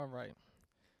All right.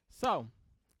 So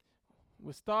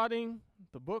we're starting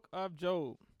the book of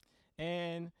Job,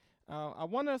 and I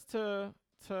want us to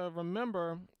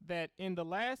remember that in the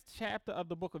last chapter of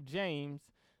the book of James,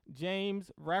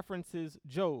 James references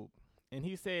Job, and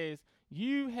he says,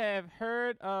 "You have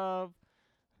heard of."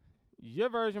 Your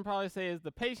version probably says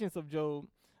the patience of Job.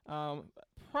 Um,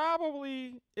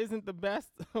 Probably isn't the best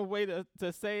way to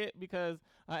say it because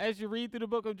as you read through the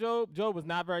book of Job, Job was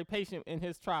not very patient in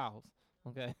his trials.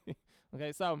 Okay,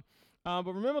 okay. So, but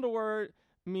remember the word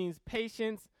means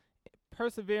patience,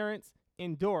 perseverance,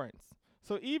 endurance.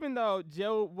 So even though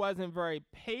Job wasn't very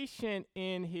patient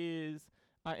in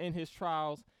his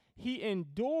trials, he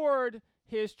endured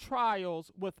his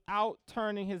trials without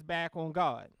turning his back on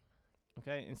God.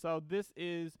 Okay, and so this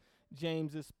is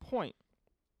James's point.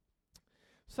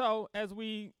 So as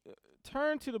we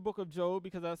turn to the book of Job,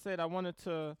 because I said I wanted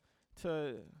to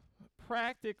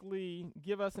practically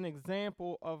give us an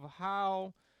example of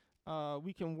how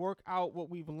we can work out what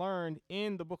we've learned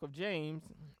in the book of James,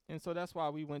 and so that's why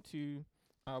we went to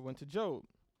Job.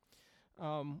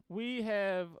 We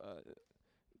have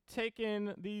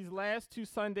taken these last two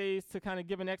Sundays to kind of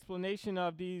give an explanation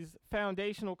of these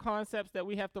foundational concepts that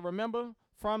we have to remember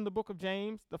from the book of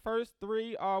James. The first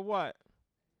three are what?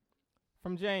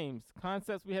 From James.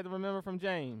 Concepts we had to remember from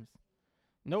James.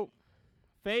 Nope.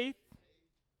 Faith,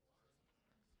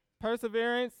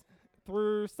 perseverance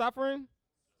through suffering,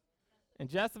 and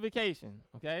justification.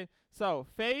 Okay? So,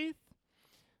 faith,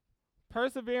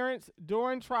 perseverance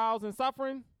during trials and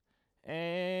suffering,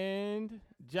 and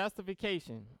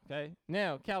justification. Okay?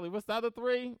 Now, Kelly, what's the other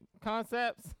three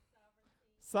concepts?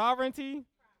 Sovereignty,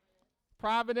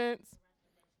 providence,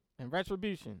 and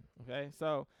retribution. Okay?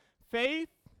 So, faith,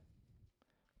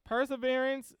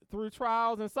 perseverance through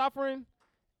trials and suffering,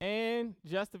 and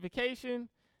justification,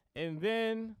 and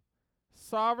then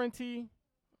sovereignty,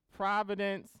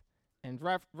 providence, and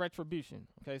retribution.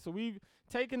 Okay, so we've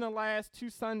taken the last two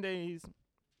Sundays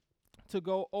to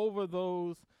go over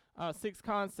those six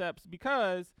concepts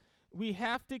because we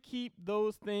have to keep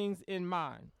those things in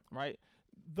mind, right?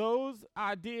 Those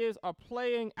ideas are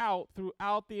playing out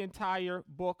throughout the entire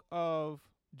book of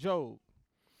Job.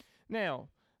 Now,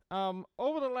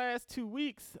 over the last 2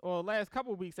 weeks, or last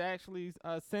couple of weeks actually,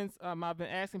 since I've been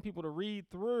asking people to read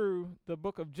through the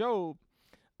book of Job,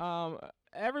 um,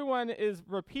 everyone is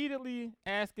repeatedly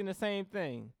asking the same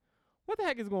thing. What the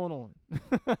heck is going on?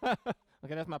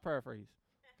 Okay, that's my paraphrase.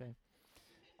 Okay.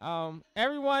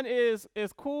 Everyone is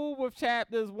cool with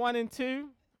chapters 1 and 2.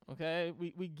 Okay,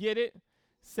 we get it.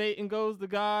 Satan goes to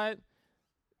God.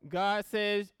 God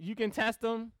says you can test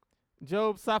him.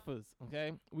 Job suffers.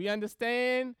 Okay, we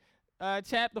understand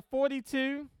chapter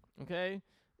 42. Okay,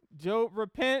 Job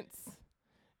repents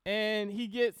and he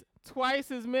gets twice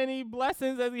as many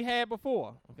blessings as he had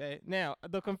before. Okay, now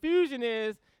the confusion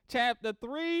is chapter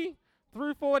 3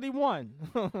 through 41.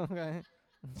 Okay,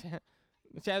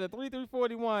 chapter 3 through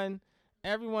 41.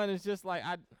 Everyone is just like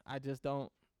I just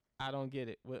don't get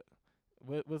it.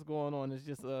 What's going on? It's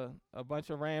just a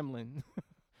bunch of rambling,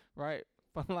 right?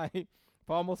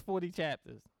 For almost 40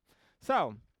 chapters.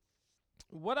 So,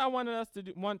 what I want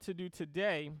to do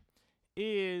today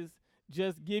is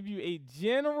just give you a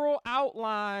general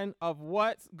outline of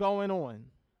what's going on.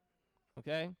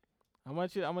 Okay? I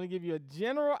want to give you a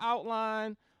general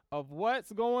outline of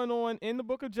what's going on in the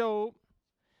book of Job,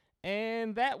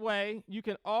 and that way you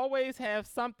can always have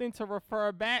something to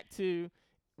refer back to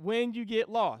when you get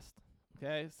lost.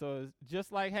 Okay? So, it's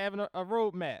just like having a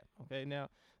road map. Okay? Now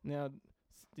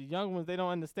the young ones, they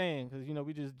don't understand because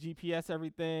we just GPS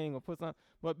everything or put something.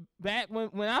 But back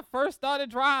when I first started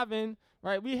driving,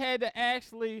 right, we had to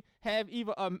actually have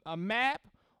either a map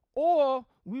or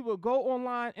we would go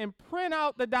online and print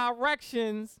out the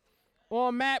directions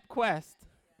on MapQuest.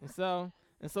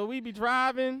 And so we'd be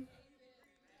driving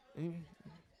and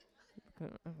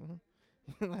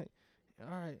like,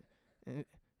 all right,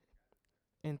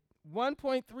 and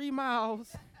 1.3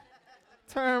 miles,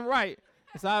 turn right.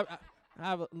 So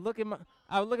I would look at my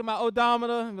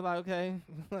odometer and be like, okay,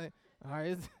 like, all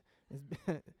right,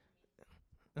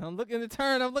 I'm looking to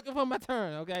turn. I'm looking for my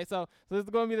turn. Okay, so it's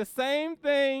going to be the same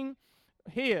thing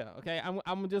here. Okay,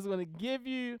 I'm just going to give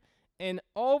you an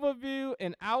overview,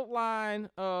 an outline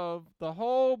of the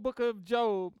whole book of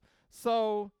Job.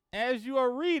 So as you are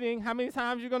reading, how many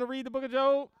times you're going to read the book of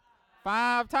Job?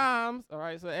 5 times. All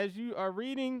right. So as you are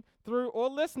reading through or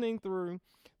listening through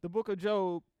the book of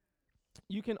Job,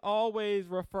 you can always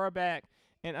refer back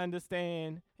and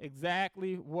understand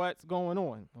exactly what's going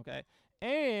on. Okay.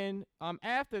 And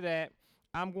after that,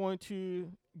 I'm going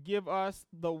to give us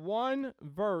the one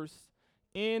verse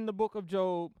in the book of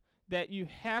Job that you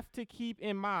have to keep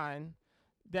in mind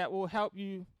that will help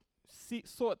you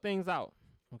sort things out.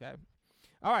 Okay.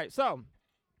 All right. So,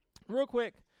 real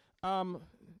quick,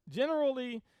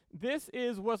 generally, this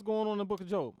is what's going on in the book of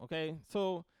Job. Okay.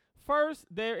 So, first,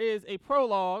 there is a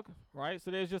prologue, right?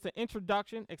 So, there's just an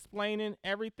introduction explaining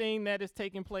everything that is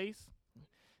taking place.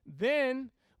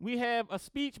 Then we have a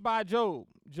speech by Job.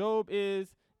 Job is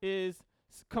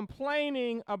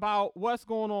complaining about what's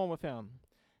going on with him.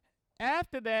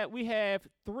 After that, we have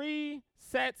 3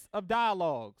 sets of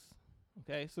dialogues.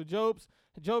 Okay, so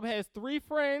Job has 3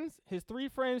 friends. His 3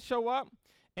 friends show up,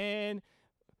 and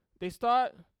they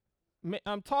start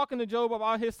talking to Job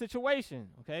about his situation.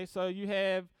 Okay, so you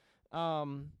have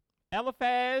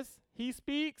Eliphaz, he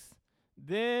speaks,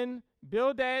 then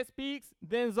Bildad speaks,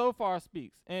 then Zophar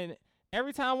speaks. And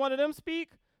every time one of them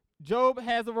speak, Job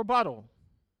has a rebuttal.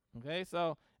 Okay,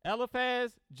 so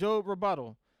Eliphaz, Job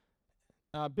rebuttal.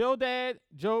 Bildad,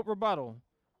 Job rebuttal.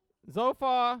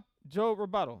 Zophar, Job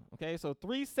rebuttal. Okay, so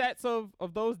 3 sets of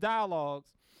those dialogues.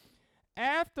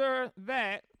 After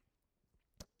that,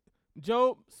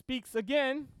 Job speaks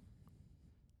again.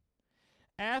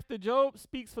 After Job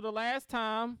speaks for the last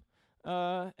time,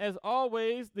 as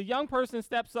always, the young person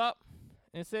steps up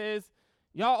and says,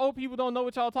 y'all old people don't know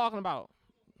what y'all talking about.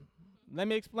 Let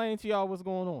me explain to y'all what's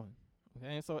going on.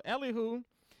 Okay, so Elihu,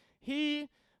 he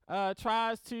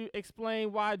tries to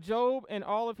explain why Job and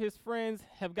all of his friends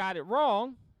have got it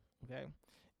wrong. Okay,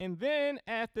 and then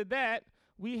after that,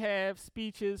 we have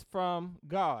speeches from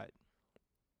God.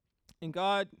 And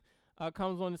God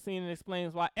comes on the scene and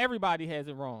explains why everybody has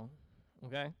it wrong.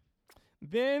 Okay,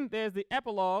 then there's the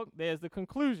epilogue, there's the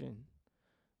conclusion,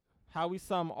 how we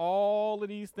sum all of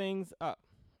these things up.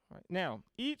 All right, now,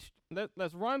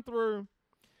 let's run through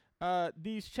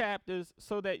these chapters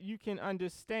so that you can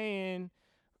understand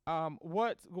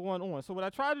what's going on. So what I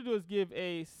try to do is give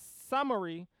a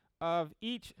summary of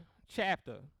each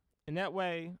chapter, and that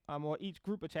way, or each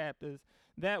group of chapters,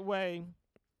 that way,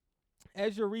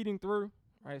 as you're reading through,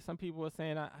 right, some people are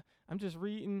saying, I'm just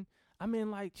reading, I'm in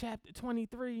like chapter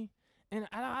 23, and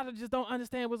I just don't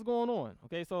understand what's going on.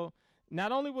 Okay, so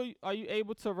not only are you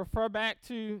able to refer back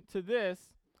to this,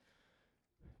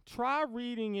 try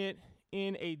reading it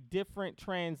in a different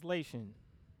translation.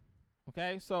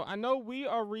 Okay, so I know we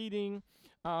are reading,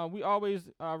 we always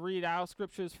read our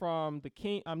scriptures from the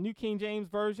New King James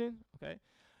Version. Okay,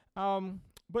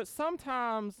 but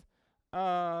sometimes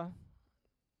our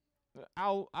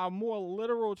more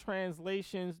literal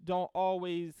translations don't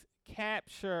always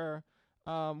capture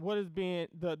what is being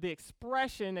the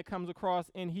expression that comes across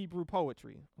in Hebrew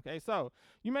poetry. Okay, so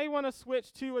you may want to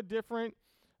switch to a different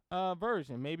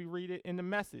version. Maybe read it in the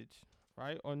Message,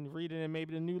 right? Or read it in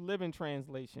maybe the New Living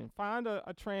Translation. Find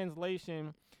a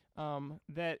translation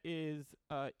that is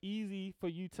easy for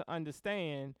you to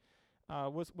understand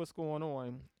what's going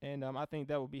on, and I think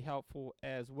that would be helpful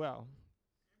as well.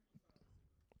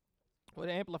 Well,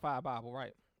 the Amplified Bible,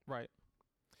 right.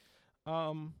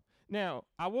 Now,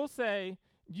 I will say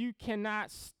you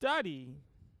cannot study,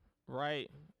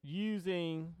 right,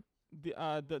 using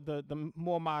the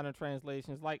more modern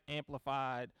translations like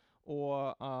Amplified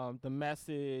or the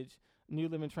Message, New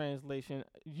Living Translation.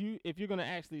 If you're going to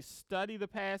actually study the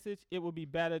passage, it would be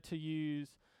better to use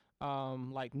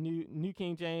like New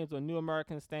King James or New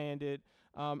American Standard,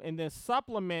 and then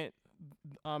supplement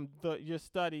your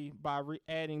study by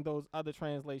adding those other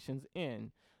translations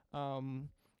in.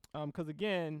 Because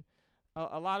again,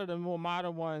 a lot of the more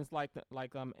modern ones, like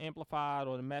Amplified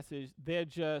or the Message, they're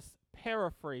just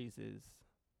paraphrases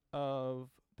of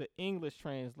the English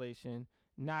translation,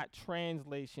 not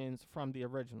translations from the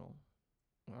original.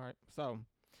 All right, so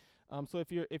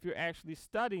if you're actually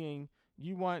studying,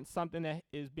 you want something that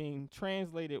is being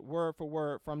translated word for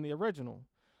word from the original.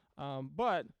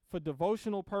 But for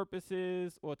devotional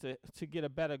purposes or to get a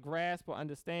better grasp or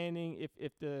understanding,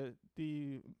 if the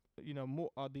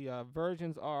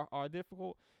versions are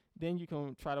difficult, then you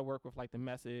can try to work with like the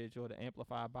Message or the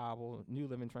Amplified Bible, New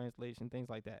Living Translation, things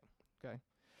like that. Okay.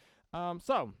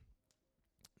 So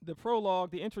the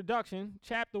prologue, the introduction,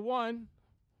 chapter 1,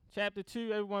 chapter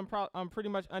 2, everyone pretty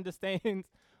much understands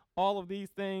all of these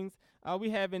things.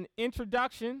 We have an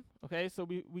introduction. Okay, so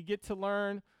we get to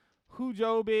learn who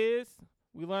Job is.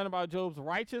 We learn about Job's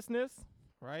righteousness,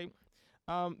 right?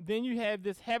 Then you have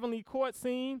this heavenly court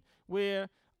scene where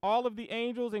all of the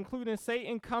angels, including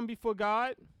Satan, come before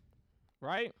God,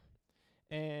 right?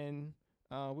 And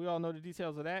we all know the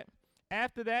details of that.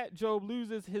 After that, Job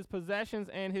loses his possessions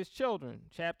and his children.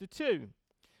 Chapter 2.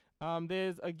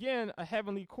 There's, again, a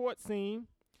heavenly court scene,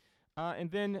 and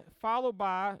then followed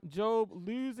by Job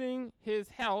losing his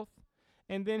health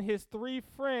and then his three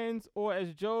friends, or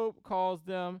as Job calls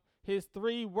them, his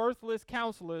three worthless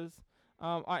counselors,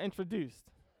 are introduced.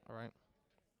 All right.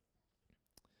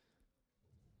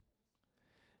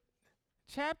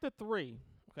 Chapter 3.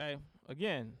 Okay.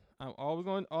 Again, all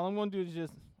I'm going to do is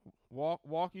just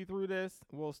walk you through this.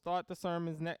 We'll start the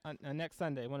sermons next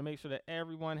Sunday. I want to make sure that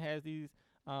everyone has these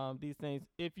things.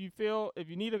 If you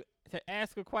need to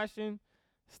ask a question,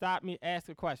 stop me, ask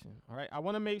a question. All right. I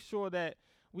want to make sure that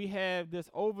we have this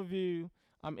overview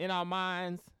in our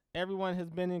minds. Everyone has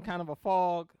been in kind of a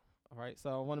fog. All right.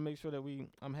 So I want to make sure that we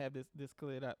have this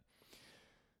cleared up.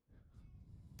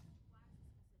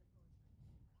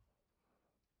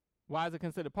 Why is it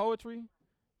considered poetry?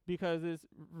 Because it's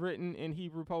written in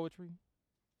Hebrew poetry.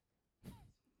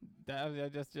 That's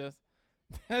just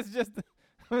that's just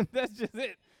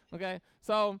it. Okay.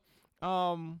 So,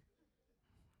 well,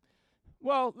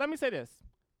 let me say this.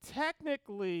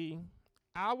 Technically,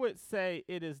 I would say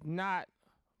it is not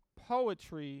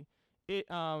poetry. If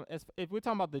we're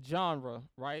talking about the genre,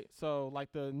 right? So,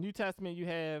 like the New Testament, you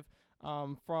have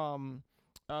from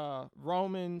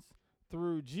Romans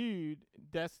through Jude.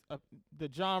 That's the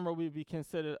genre would be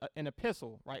considered an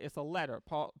epistle, right? It's a letter.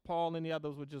 Paul and the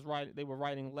others were just writing. They were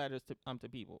writing letters to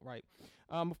people, right?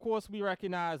 Of course, we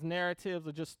recognize narratives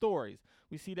are just stories.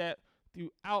 We see that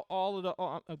throughout all of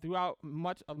the throughout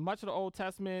much of the Old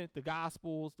Testament, the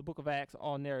Gospels, the Book of Acts,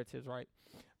 all narratives, right?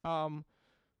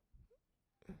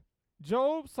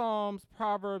 Job, Psalms,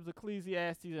 Proverbs,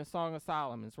 Ecclesiastes, and Song of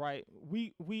Solomon's, right?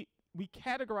 We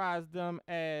categorize them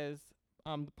as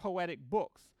poetic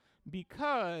books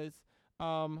because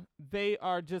they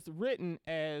are just written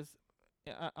as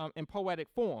in poetic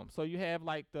form. So you have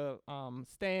like the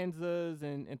stanzas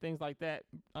and things like that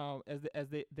as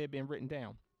they've been written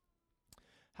down.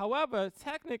 However,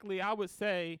 technically, I would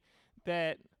say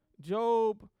that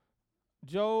Job,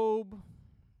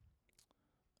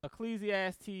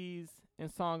 Ecclesiastes,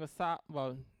 and Song of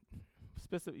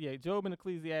Job and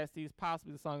Ecclesiastes,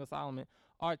 possibly the Song of Solomon,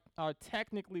 are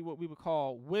technically what we would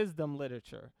call wisdom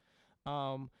literature.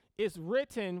 It's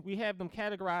written, we have them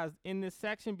categorized in this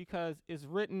section because it's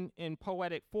written in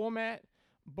poetic format,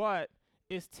 but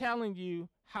it's telling you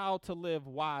how to live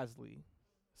wisely.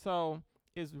 So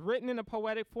it's written in a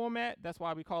poetic format, that's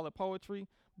why we call it poetry,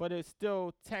 but it's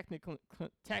still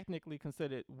technically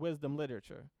considered wisdom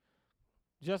literature.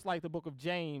 Just like the book of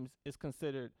James is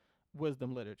considered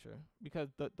wisdom literature, because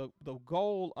the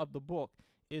goal of the book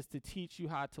is to teach you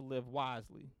how to live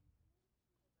wisely.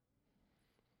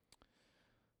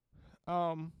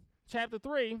 Chapter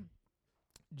 3,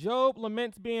 Job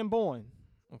laments being born.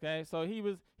 Okay, so he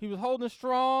was holding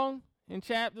strong in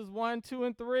chapters 1, 2,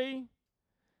 and 3.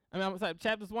 I'm sorry,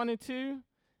 chapters 1 and 2.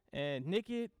 And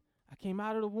naked, I came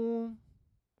out of the womb.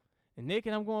 And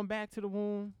naked, I'm going back to the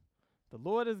womb. The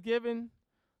Lord is given.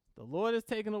 The Lord is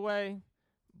taken away.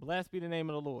 Blessed be the name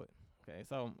of the Lord. Okay,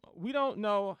 so we don't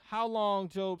know how long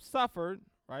Job suffered,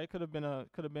 right? Could have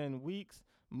been weeks,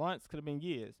 months, could have been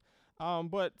years.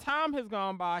 But time has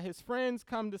gone by. His friends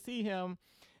come to see him,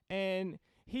 and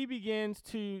he begins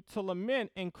to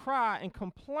lament and cry and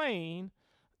complain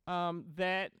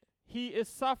that he is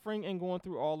suffering and going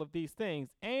through all of these things.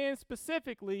 And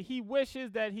specifically, he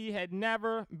wishes that he had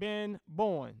never been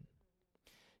born.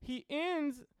 He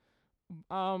ends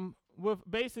with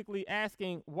basically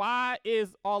asking, why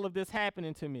is all of this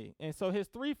happening to me? And so his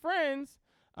three friends,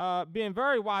 being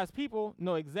very wise people,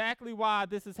 know exactly why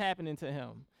this is happening to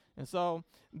him. And so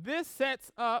this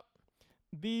sets up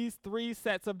these three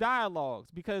sets of dialogues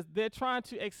because they're trying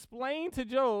to explain to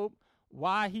Job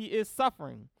why he is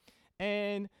suffering.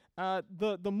 And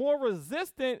the more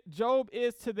resistant Job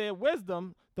is to their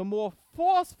wisdom, the more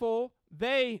forceful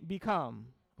they become.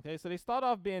 Okay, so they start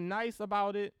off being nice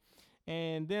about it,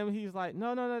 and then he's like,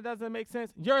 no, that doesn't make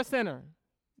sense. You're a sinner.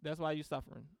 That's why you're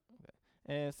suffering. Okay.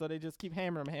 And so they just keep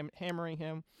hammering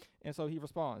him, and so he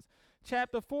responds.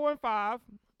 Chapter 4 and 5,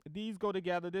 these go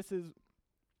together. This is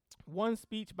one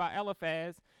speech by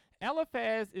Eliphaz.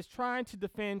 Eliphaz is trying to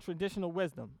defend traditional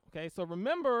wisdom. Okay, so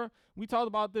remember we talked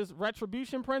about this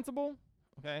retribution principle.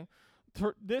 Okay,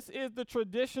 this is the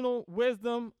traditional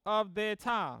wisdom of their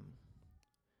time.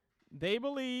 They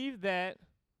believe that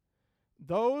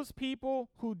those people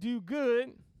who do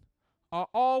good are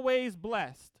always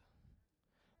blessed.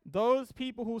 Those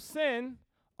people who sin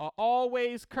are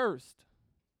always cursed.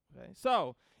 Okay,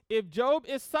 so if Job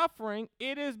is suffering,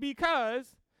 it is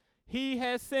because he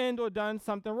has sinned or done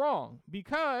something wrong.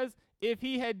 Because if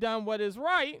he had done what is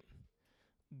right,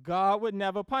 God would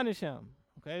never punish him.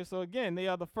 Okay, so again, they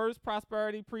are the first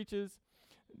prosperity preachers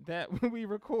that we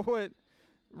record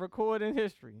in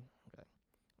history.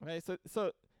 Okay,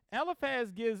 so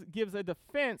Eliphaz gives a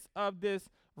defense of this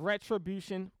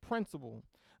retribution principle.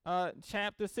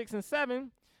 Chapter 6 and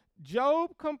 7,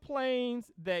 Job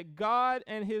complains that God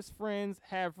and his friends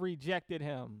have rejected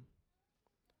him.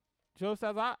 Job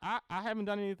says, I haven't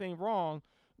done anything wrong.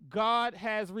 God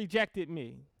has rejected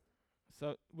me.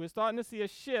 So we're starting to see a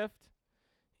shift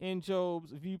in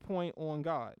Job's viewpoint on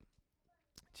God.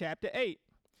 Chapter 8,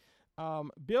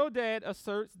 Bildad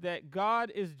asserts that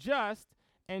God is just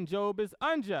and Job is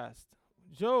unjust.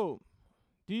 Job,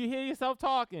 do you hear yourself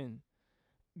talking?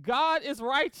 God is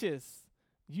righteous.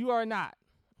 You are not.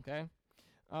 Okay.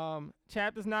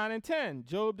 Chapters 9 and 10,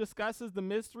 Job discusses the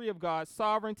mystery of God's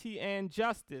sovereignty and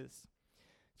justice.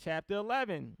 Chapter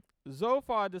 11,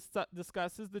 Zophar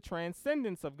discusses the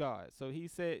transcendence of God. So he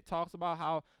talks about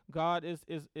how God is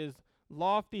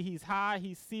lofty, he's high,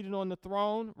 he's seated on the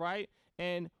throne, right?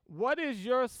 And what is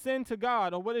your sin to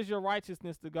God, or what is your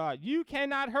righteousness to God? You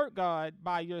cannot hurt God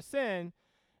by your sin,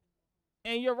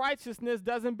 and your righteousness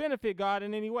doesn't benefit God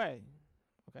in any way.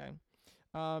 Okay.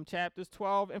 Chapters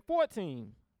 12 and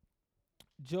 14,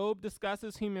 Job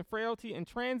discusses human frailty and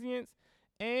transience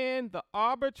and the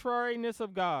arbitrariness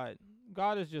of God.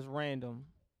 God is just random.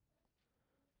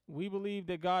 We believe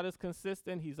that God is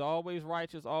consistent. He's always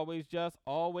righteous, always just,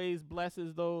 always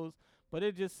blesses those. But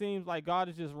it just seems like God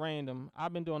is just random.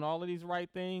 I've been doing all of these right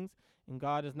things, and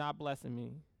God is not blessing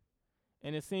me.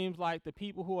 And it seems like the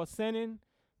people who are sinning,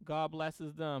 God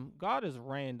blesses them. God is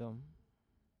random.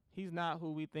 He's not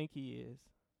who we think he is.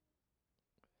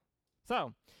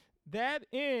 So that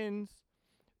ends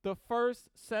the first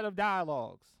set of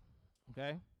dialogues.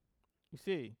 Okay? You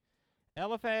see,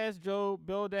 Eliphaz, Job,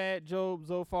 Bildad, Job,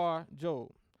 Zophar, Job.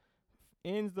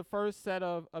 Ends the first set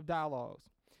of dialogues.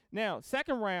 Now,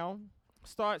 second round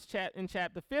starts in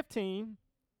chapter 15.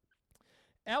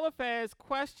 Eliphaz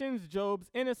questions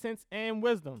Job's innocence and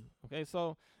wisdom. Okay,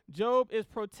 so Job is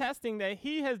protesting that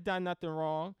he has done nothing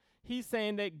wrong. He's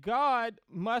saying that God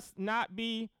must not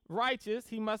be righteous.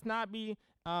 He must not be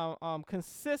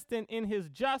consistent in his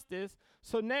justice.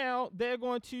 So now they're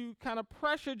going to kind of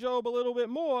pressure Job a little bit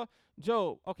more.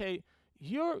 Job, okay,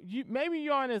 maybe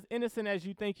you aren't as innocent as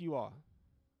you think you are.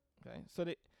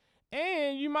 Okay,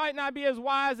 and you might not be as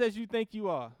wise as you think you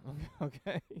are.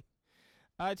 Okay.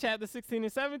 Chapter 16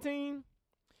 and 17,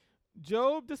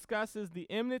 Job discusses the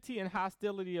enmity and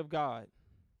hostility of God.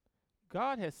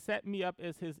 God has set me up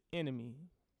as his enemy.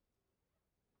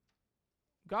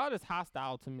 God is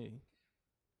hostile to me.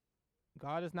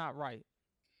 God is not right.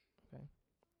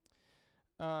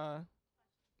 Okay.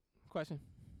 Question.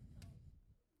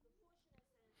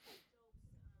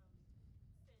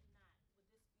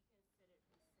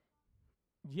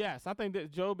 Yes, I think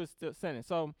that Job is still sinning.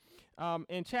 So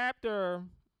in chapter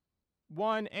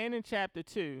 1 and in chapter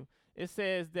 2, it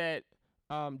says that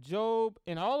Job,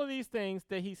 in all of these things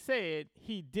that he said,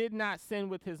 he did not sin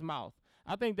with his mouth.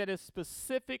 I think that is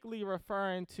specifically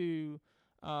referring to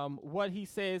what he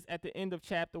says at the end of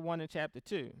chapter 1 and chapter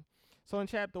 2. So in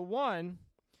chapter 1,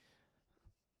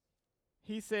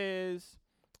 he says,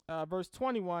 verse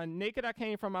 21, naked I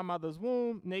came from my mother's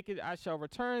womb, naked I shall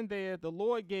return there. The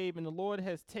Lord gave and the Lord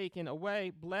has taken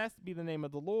away. Blessed be the name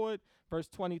of the Lord. Verse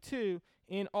 22,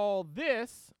 in all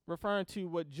this, referring to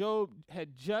what Job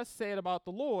had just said about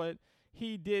the Lord,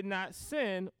 he did not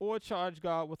sin or charge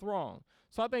God with wrong.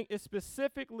 So I think it's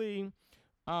specifically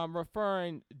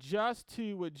referring just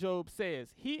to what Job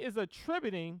says. He is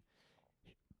attributing,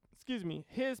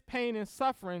 his pain and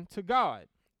suffering to God.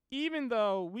 Even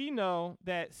though we know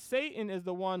that Satan is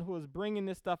the one who is bringing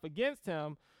this stuff against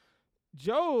him,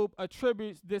 Job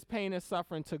attributes this pain and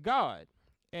suffering to God.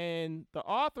 And the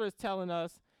author is telling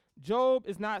us Job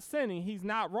is not sinning. He's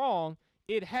not wrong.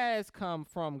 It has come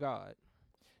from God.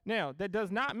 Now, that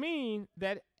does not mean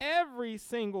that every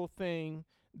single thing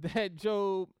that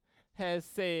Job has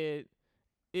said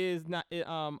isn't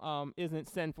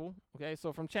sinful. Okay,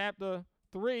 so from chapter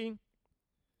 3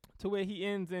 to where he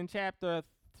ends in chapter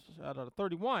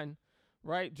 31,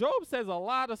 right? Job says a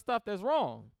lot of stuff that's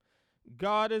wrong.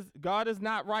 God is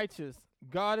not righteous.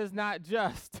 God is not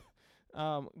just.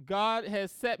 God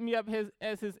has set me up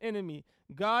as his enemy.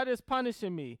 God is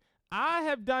punishing me. I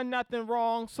have done nothing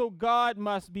wrong, so God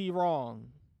must be wrong.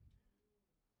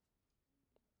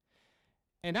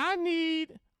 And I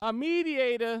need a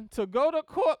mediator to go to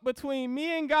court between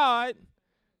me and God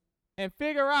and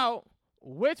figure out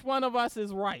which one of us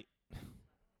is right.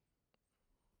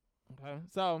 Okay,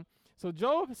 so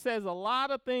Job says a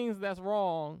lot of things that's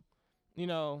wrong,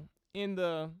 in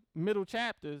the middle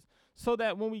chapters, so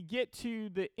that when we get to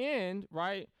the end,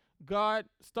 right, God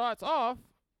starts off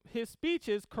his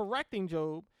speeches correcting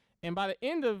Job, And by the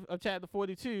end of chapter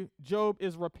 42, Job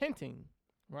is repenting,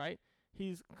 right?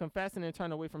 He's confessing and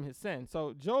turning away from his sin.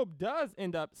 So Job does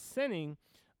end up sinning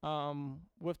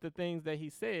with the things that he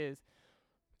says.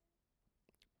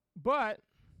 But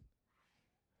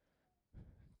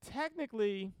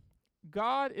technically,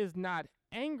 God is not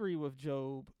angry with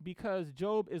Job because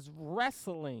Job is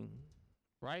wrestling,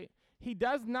 right? He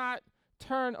does not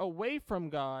turn away from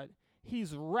God.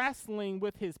 He's wrestling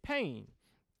with his pain.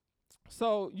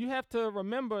 So you have to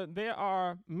remember there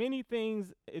are many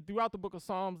things throughout the book of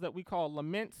Psalms that we call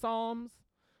lament psalms,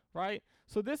 right?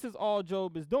 So this is all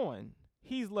Job is doing.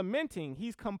 He's lamenting.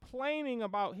 He's complaining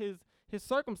about his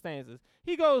circumstances.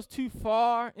 He goes too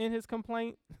far in his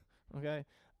complaint, okay?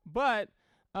 But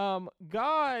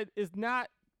God is not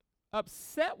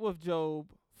upset with Job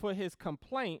for his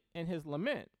complaint and his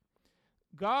lament.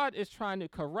 God is trying to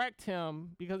correct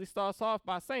him because he starts off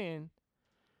by saying,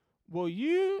 will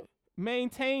you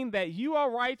maintain that you are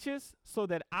righteous so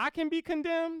that I can be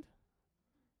condemned?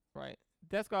 Right?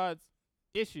 That's God's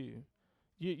issue.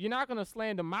 You're not going to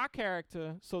slander my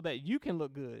character so that you can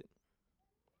look good.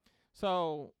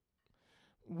 So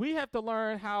we have to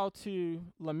learn how to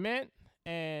lament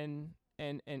and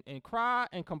cry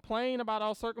and complain about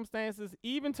our circumstances,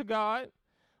 even to God,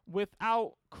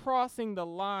 without crossing the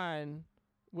line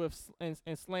with and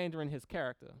slandering his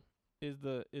character is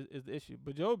the issue.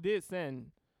 But Job did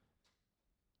sin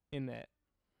in that.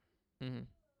 Mm-hmm.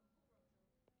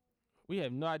 We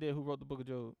have no idea who wrote the book of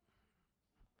Job.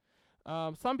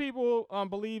 Some people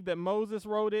believe that Moses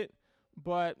wrote it,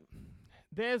 but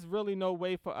there's really no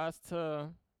way for us to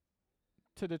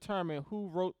determine who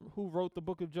wrote the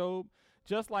book of Job.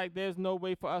 Just like there's no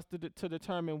way for us to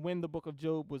determine when the book of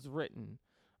Job was written.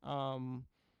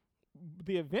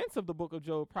 The events of the book of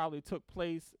Job probably took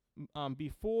place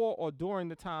before or during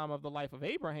the time of the life of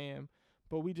Abraham,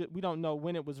 but we don't know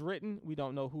when it was written. We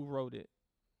don't know who wrote it.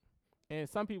 And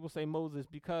some people say Moses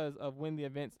because of when the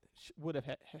events would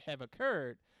have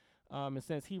occurred. And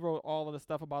since he wrote all of the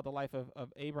stuff about the life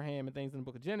of Abraham and things in the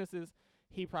book of Genesis,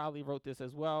 he probably wrote this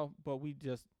as well, but we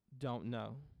just don't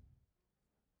know.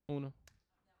 Una?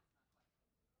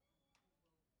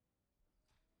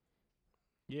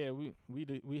 Yeah,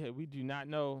 we do not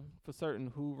know for certain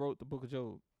who wrote the book of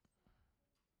Job.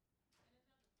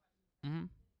 Mm-hmm.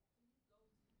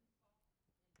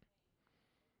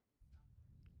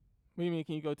 What do you mean?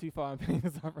 Can you go too far in pain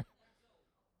and suffering?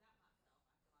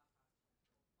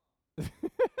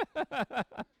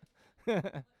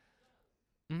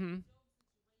 Mm-hmm.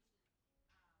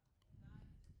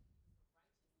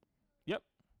 Yep.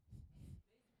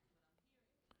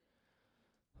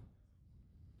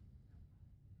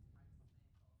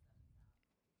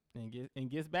 And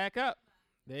gets back up.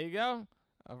 There you go.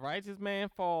 A righteous man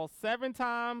falls 7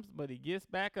 times, but he gets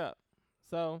back up.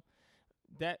 So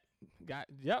that got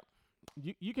yep.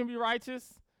 You can be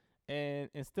righteous and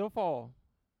still fall.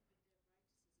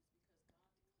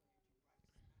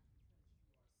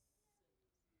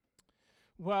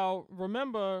 Well,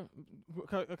 remember,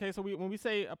 okay. So when we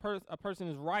say a person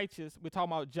is righteous, we're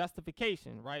talking about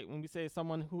justification, right? When we say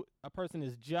a person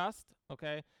is just,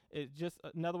 okay, it's just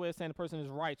another way of saying a person is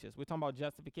righteous. We're talking about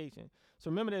justification. So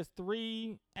remember, there's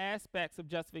 3 aspects of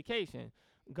justification.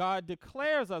 God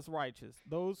declares us righteous.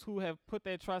 Those who have put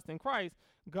their trust in Christ,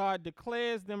 God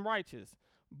declares them righteous.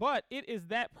 But it is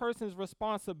that person's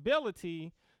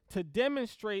responsibility to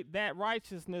demonstrate that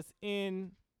righteousness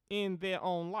in their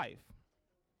own life.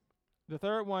 The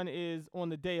third one is on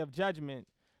the day of judgment,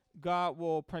 God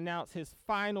will pronounce his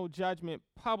final judgment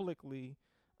publicly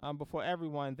before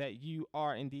everyone that you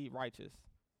are indeed righteous.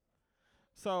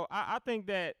 So I think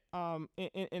that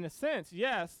in a sense,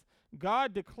 yes,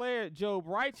 God declared Job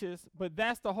righteous, but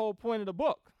that's the whole point of the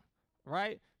book,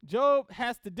 right? Job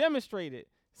has to demonstrate it.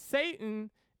 Satan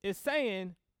is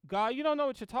saying, God, you don't know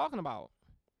what you're talking about.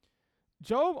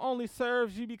 Job only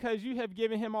serves you because you have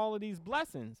given him all of these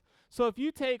blessings. So if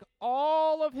you take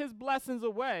all of his blessings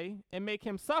away and make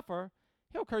him suffer,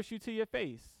 he'll curse you to your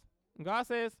face. And God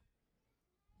says,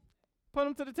 put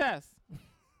him to the test.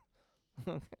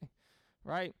 Okay.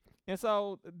 Right? And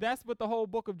so that's what the whole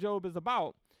book of Job is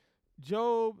about.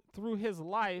 Job, through his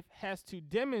life, has to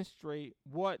demonstrate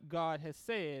what God has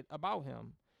said about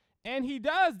him. And he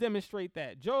does demonstrate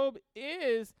that. Job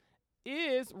is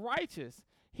righteous.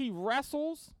 He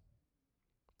wrestles,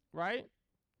 right?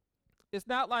 It's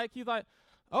not like he's like,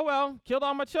 oh, well, killed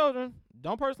all my children.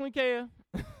 Don't personally care.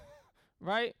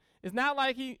 Right? It's not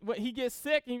like he gets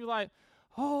sick and he's like,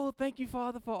 oh, thank you,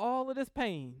 Father, for all of this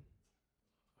pain.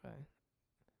 Okay.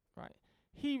 Right.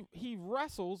 He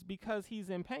wrestles because he's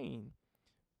in pain.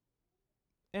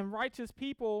 And righteous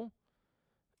people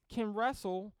can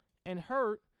wrestle and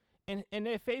hurt, and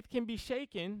their faith can be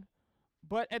shaken,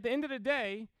 but at the end of the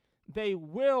day, they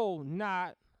will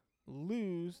not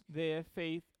lose their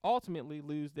faith, ultimately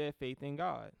lose their faith in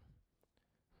God.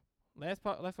 Last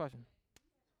question.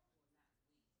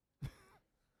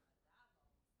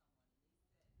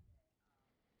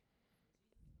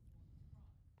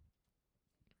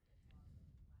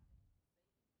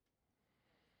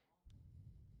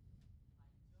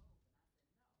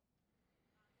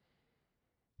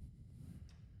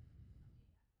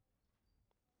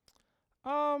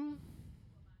 Um,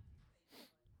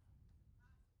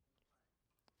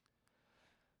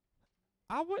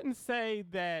 I wouldn't say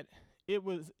that it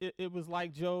was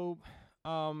like Job,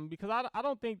 because I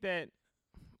don't think that.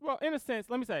 Well, in a sense,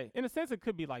 let me say, in a sense, it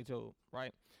could be like Job,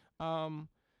 right? Um,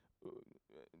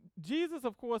 Jesus,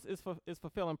 of course, is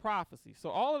fulfilling prophecy. So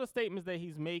all of the statements that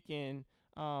he's making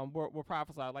were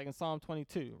prophesied, like in Psalm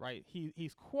 22, right?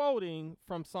 He's quoting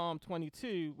from Psalm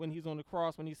 22 when he's on the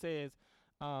cross when he says,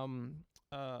 um,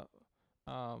 uh,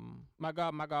 my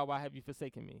God, why have you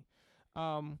forsaken me?"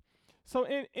 Um, so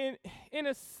in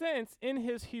a sense, in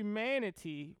his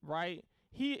humanity, right,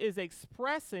 he is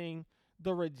expressing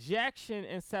the rejection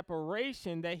and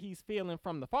separation that he's feeling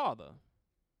from the Father,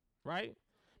 right?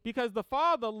 Because the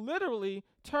Father literally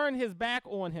turned his back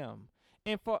on him.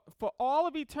 And for all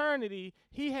of eternity,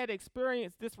 he had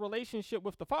experienced this relationship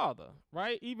with the Father,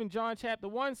 right? Even John chapter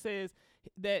 1 says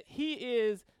that he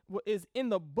is in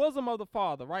the bosom of the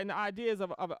Father, right? And the idea is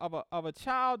of a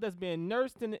child that's being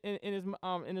nursed in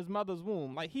his mother's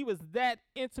womb. Like he was that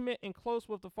intimate and close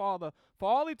with the Father for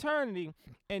all eternity,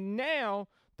 and now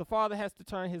the Father has to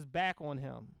turn his back on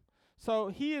him. So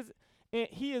he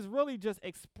is really just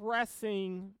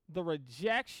expressing the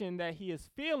rejection that he is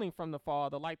feeling from the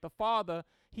Father. Like the Father,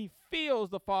 he feels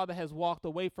the Father has walked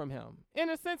away from him. In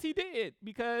a sense, he did,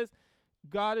 because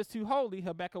God is too holy,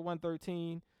 Habakkuk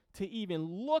 1:13, to even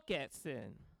look at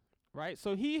sin, right?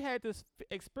 So he had to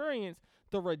experience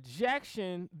the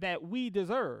rejection that we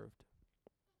deserved.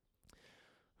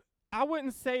 I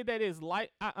wouldn't say that it's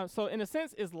like, so in a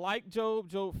sense, it's like Job.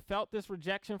 Job felt this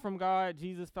rejection from God.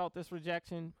 Jesus felt this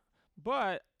rejection.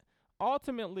 But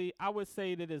ultimately, I would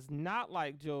say that it's not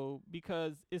like Job,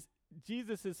 because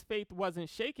Jesus' faith wasn't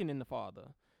shaken in the Father.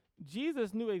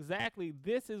 Jesus knew exactly,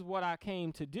 this is what I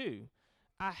came to do.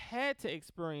 I had to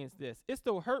experience this. It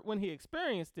still hurt when he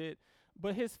experienced it,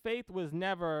 but his faith was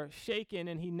never shaken,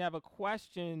 and he never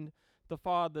questioned the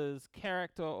Father's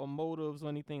character or motives or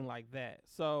anything like that.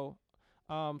 So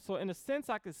in a sense,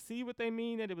 I could see what they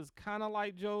mean, that it was kind of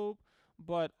like Job,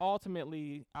 but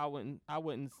ultimately, I wouldn't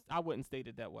state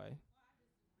it that way.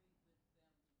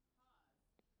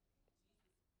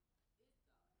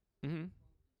 Mm-hmm.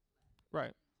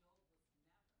 Right.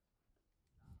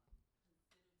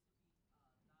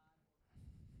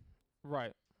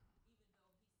 Right.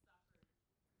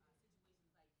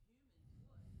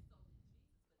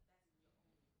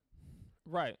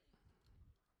 Right.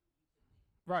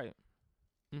 Right.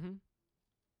 Mm-hmm.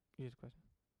 Here's a question.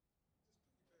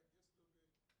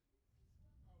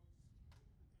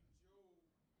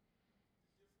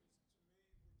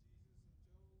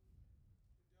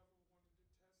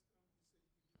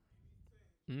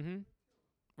 Mm-hmm.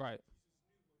 Right.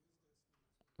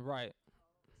 Right.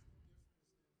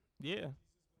 Yeah.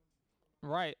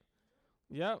 Right.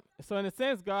 Yep. So in a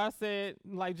sense, God said,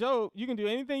 like Job, you can do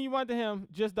anything you want to him,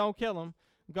 just don't kill him.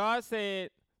 God said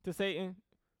to Satan,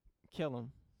 kill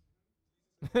him.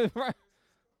 Right.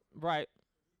 Right.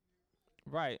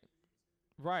 Right.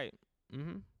 Right.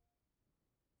 Mm-hmm.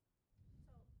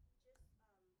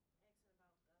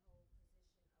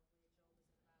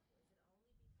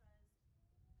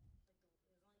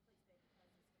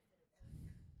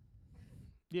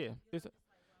 Yeah. It's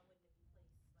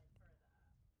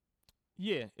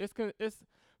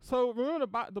so remember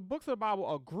the books of the Bible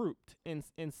are grouped in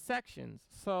sections.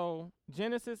 So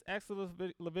Genesis, Exodus,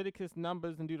 Leviticus,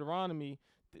 Numbers, and Deuteronomy,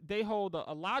 they hold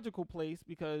a logical place,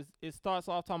 because it starts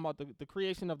off talking about the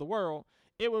creation of the world.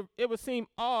 It would seem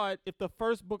odd if the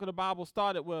first book of the Bible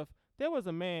started with, there was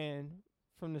a man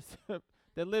from the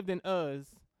that lived in Uz,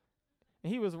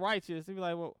 and he was righteous. He'd be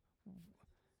like, well,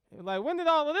 like, when did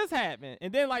all of this happen?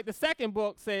 And then, like, the second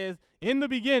book says, in the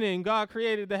beginning, God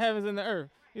created the heavens and the earth.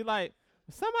 You're like,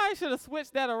 somebody should have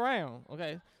switched that around.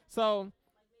 Okay. So,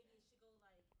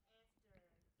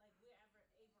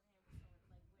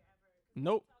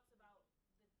 nope.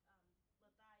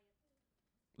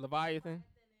 Leviathan,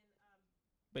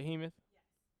 Behemoth.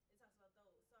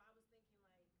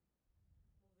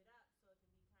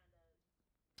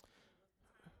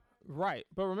 Right.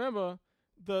 But remember,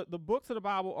 the books of the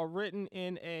Bible are written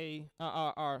in a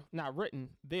are not written.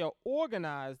 They are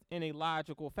organized in a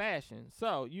logical fashion.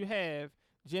 So you have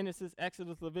Genesis,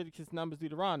 Exodus, Leviticus, Numbers,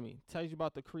 Deuteronomy. Tells you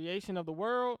about the creation of the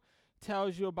world.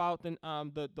 Tells you about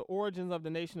the origins of the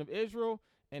nation of Israel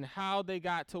and how they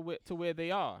got to where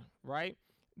they are. Right.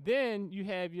 Then you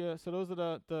have those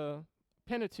are the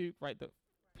Pentateuch, right? The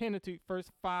Pentateuch,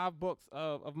 first 5 books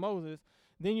of Moses.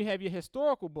 Then you have your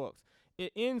historical books.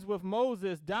 It ends with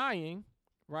Moses dying,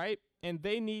 right? And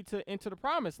they need to enter the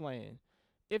promised land.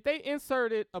 If they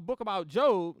inserted a book about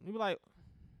Job, you'd be like,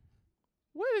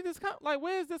 where did this come? Like,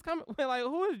 where is this coming? Like,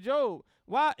 who is Job?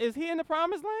 Why is he in the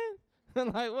promised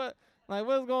land? Like, what? Like,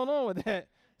 what's going on with that?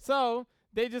 So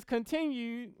they just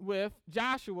continue with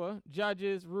Joshua,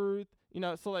 Judges, Ruth,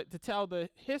 so like to tell the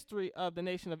history of the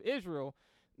nation of Israel.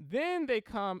 Then they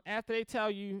come, after they tell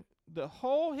you the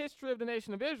whole history of the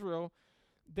nation of Israel,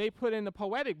 they put in the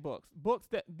poetic books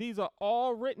that these are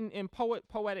all written in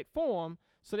poetic form.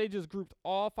 So they just grouped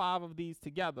all 5 of these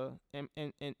together and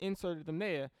inserted them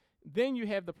there. Then you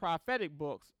have the prophetic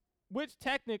books, which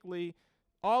technically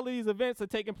all these events are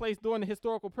taking place during the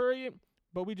historical period,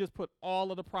 but we just put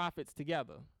all of the prophets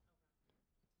together.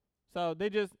 So they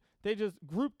just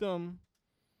grouped them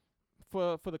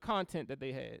for the content that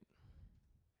they had.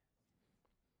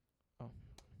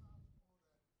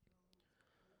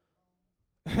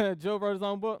 Job wrote his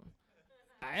own book.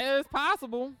 It's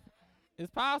possible. It's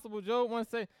possible. Job once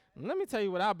say, "Let me tell you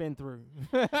what I've been through."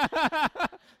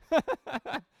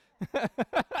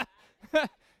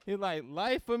 He's like,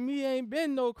 "Life for me ain't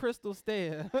been no crystal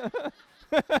stair."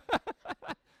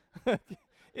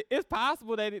 It's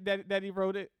possible that he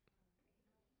wrote it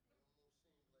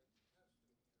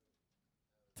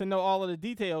to know all of the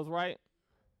details, right?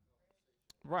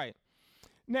 Right.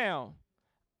 Now,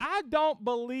 I don't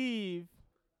believe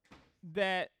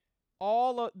that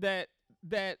all of that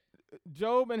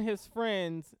Job and his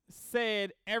friends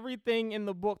said everything in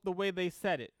the book the way they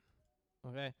said it.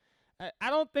 Okay, I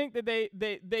don't think that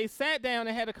they sat down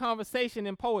and had a conversation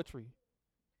in poetry.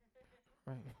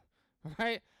 Right,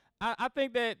 right. I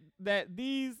think that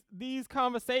these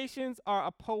conversations are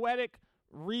a poetic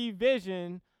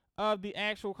revision of the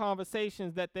actual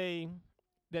conversations that they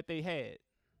had.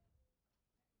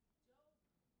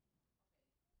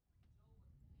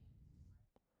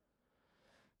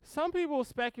 Some people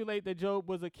speculate that Job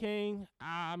was a king.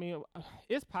 I mean,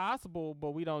 it's possible,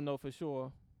 but we don't know for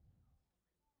sure.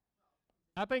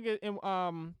 I think in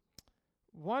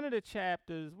one of the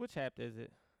chapters, what chapter is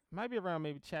it? Might be around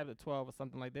maybe chapter 12 or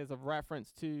something like. There's a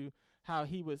reference to how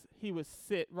he was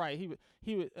sit right.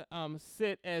 He would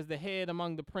sit as the head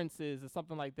among the princes or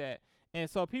something like that. And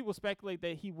so people speculate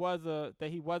that he was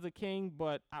a king,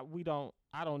 but I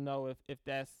don't know if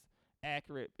that's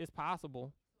accurate. It's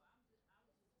possible.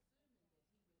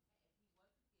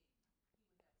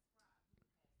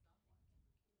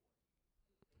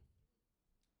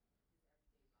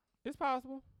 It's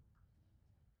possible.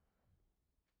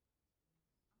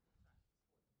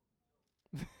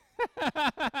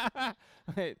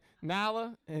 Wait,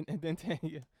 Nala and then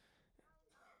Tanya.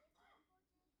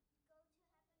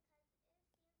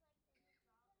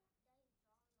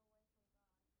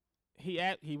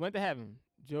 He went to heaven.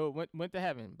 Job went to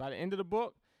heaven. By the end of the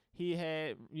book, he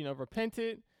had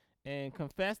repented and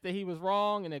confessed that he was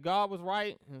wrong and that God was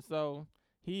right, and so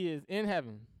he is in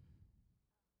heaven.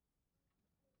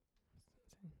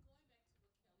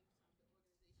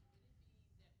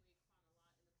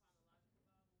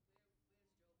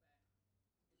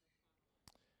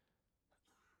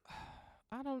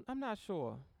 I'm not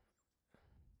sure.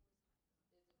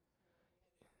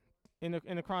 In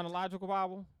the chronological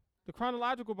Bible, the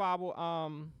chronological Bible.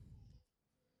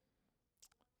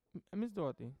 Miss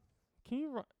Dorothy, can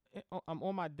you? I'm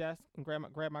on my desk and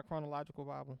grab my chronological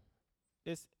Bible.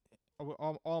 It's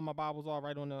all my Bibles are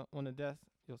right on the desk.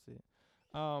 You'll see it.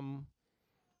 Um,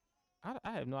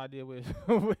 I have no idea where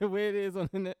where it is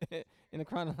in the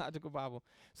chronological Bible.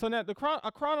 So now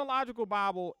a chronological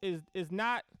Bible is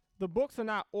not, the books are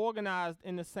not organized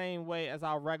in the same way as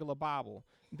our regular Bible.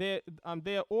 They're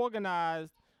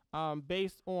organized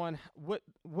based on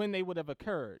when they would have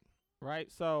occurred,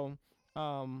 right?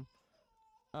 Um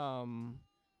um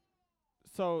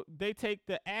so they take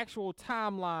the actual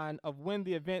timeline of when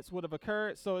the events would have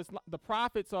occurred. So the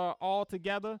prophets are all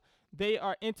together. They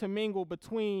are intermingled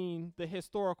between the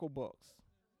historical books.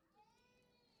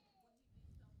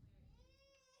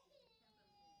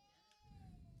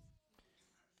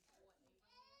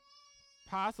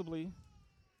 Possibly,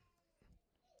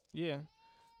 yeah.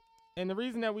 And the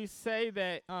reason that we say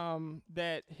that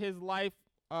that his life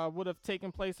would have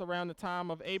taken place around the time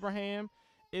of Abraham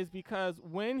is because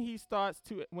when he starts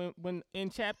to when in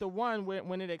chapter 1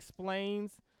 when it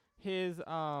explains his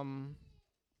what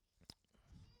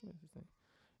is this thing?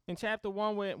 In chapter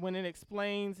 1 when it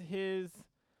explains his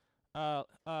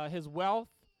wealth,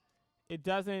 it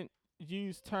doesn't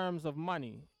use terms of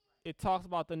money. It talks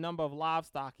about the number of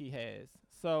livestock he has.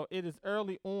 So it is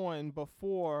early on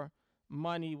before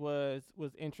money was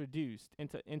introduced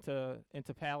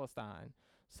into Palestine.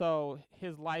 So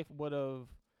his life would have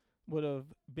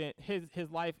been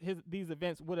his life his these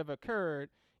events would have occurred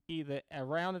either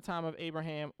around the time of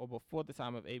Abraham or before the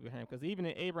time of Abraham, because even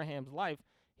in Abraham's life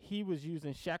he was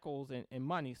using shekels and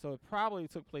money, so it probably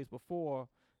took place before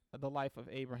the life of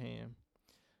Abraham.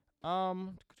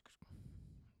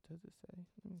 Does it say?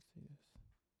 Let me see this.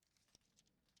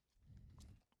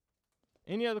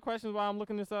 Any other questions while I'm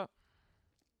looking this up?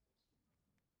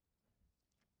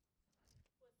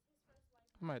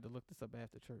 I might have to look this up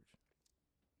after church.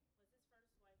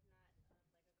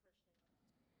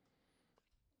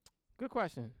 Good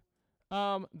question.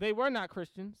 They were not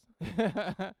Christians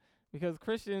because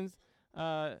Christians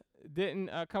didn't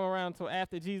come around until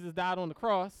after Jesus died on the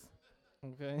cross.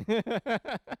 Okay.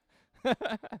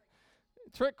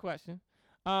 Trick question.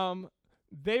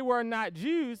 They were not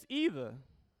Jews either,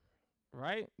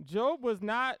 right? Job was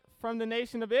not from the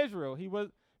nation of Israel. He was,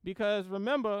 because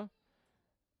remember,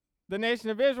 the nation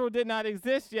of Israel did not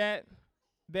exist yet.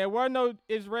 There were no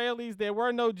Israelis. There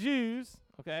were no Jews.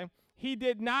 Okay. He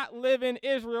did not live in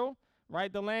Israel,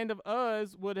 right? The land of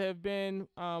Uz would have been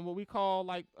what we call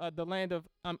like the land of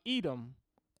Edom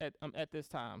at this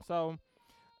time. So,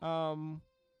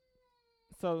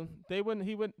 so they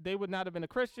would not have been a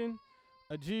Christian,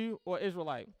 a Jew, or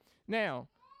Israelite. Now,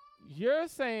 you're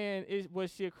saying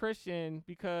was she a Christian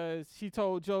because she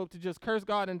told Job to just curse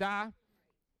God and die?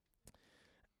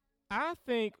 I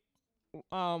think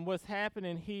what's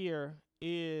happening here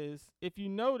is, if you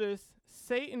notice,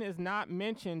 Satan is not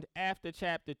mentioned after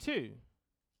chapter 2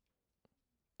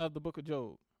 of the book of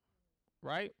Job,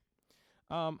 right?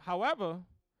 However,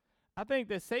 I think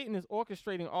that Satan is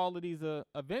orchestrating all of these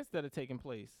events that are taking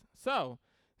place. So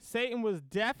Satan was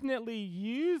definitely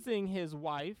using his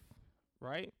wife,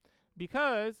 right?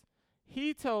 Because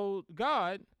he told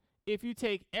God, if you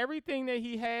take everything that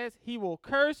he has, he will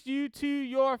curse you to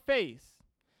your face.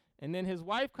 And then his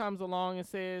wife comes along and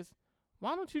says,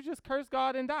 why don't you just curse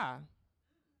God and die?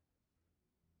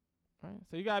 Right?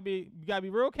 So you gotta be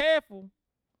real careful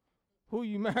who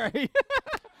you marry.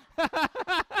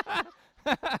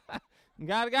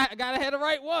 gotta have the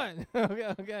right one.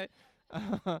 Okay.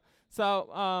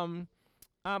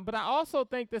 But I also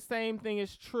think the same thing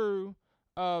is true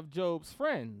of Job's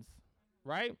friends,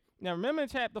 right? Now remember in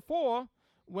chapter 4,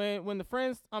 when the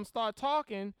friends start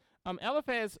talking,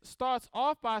 Eliphaz starts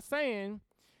off by saying,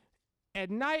 at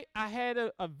night I had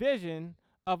a vision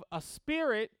of a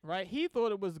spirit, right? He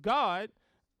thought it was God,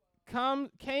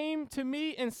 came to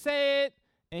me and said,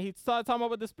 and he started talking about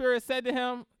what the spirit said to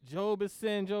him. Job is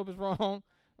sin, Job is wrong.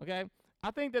 Okay. I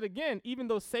think that again, even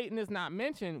though Satan is not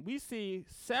mentioned, we see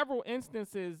several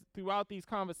instances throughout these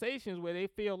conversations where they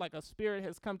feel like a spirit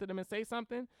has come to them and say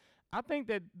something. I think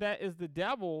that is the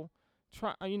devil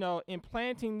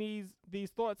implanting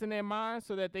these thoughts in their minds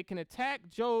so that they can attack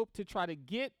Job to try to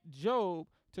get Job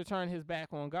to turn his back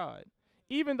on God,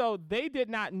 even though they did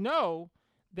not know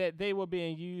that they were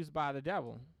being used by the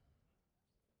devil.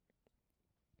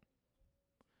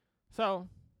 So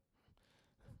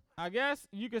I guess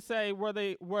you could say,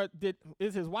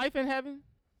 is his wife in heaven?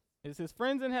 Is his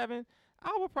friends in heaven?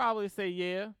 I would probably say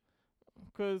yeah,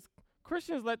 because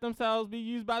Christians let themselves be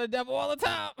used by the devil all the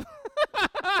time.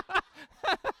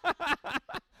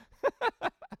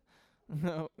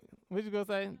 No, what you gonna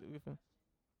say?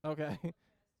 Okay.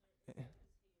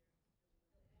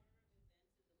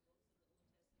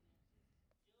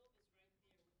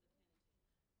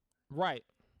 Right.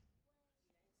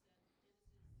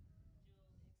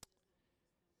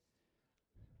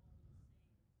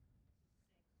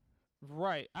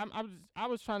 Right. I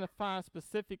was trying to find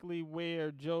specifically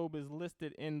where Job is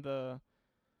listed in the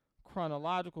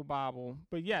chronological Bible,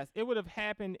 but yes, it would have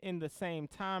happened in the same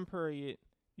time period,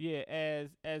 yeah, as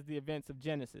the events of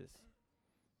Genesis.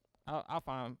 I'll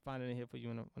find it in here for you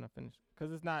when I finish,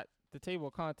 because it's not, the table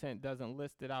of content doesn't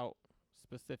list it out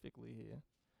specifically here.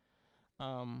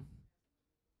 Um.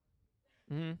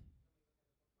 Mhm.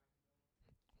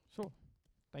 Sure.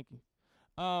 Thank you.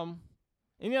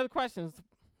 Any other questions?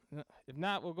 If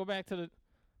not, we'll go back to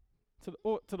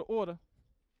the order.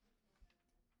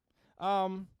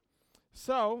 Um.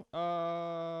 So,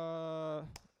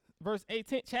 verse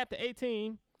 18, chapter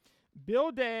 18,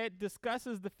 Bildad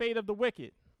discusses the fate of the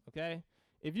wicked. Okay,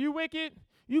 if you wicked,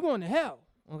 you going to hell.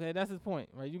 Okay, that's his point,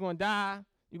 right? You're going to die.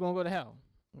 You're going to go to hell.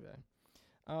 Okay.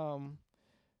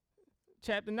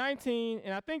 Chapter 19,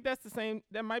 and I think that's the same.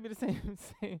 That might be the same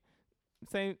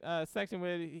same section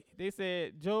where they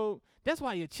said, Job, that's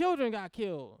why your children got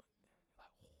killed.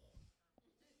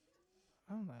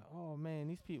 I'm like, oh man,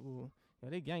 these people,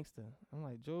 they gangster. I'm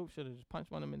like, Job should have just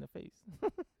punched one of them in the face.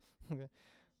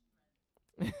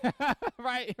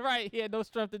 right. He had no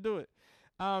strength to do it.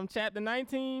 Chapter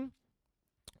 19,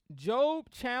 Job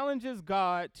challenges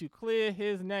God to clear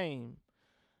his name.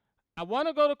 I want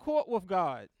to go to court with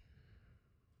God.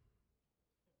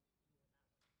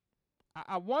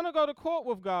 I want to go to court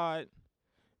with God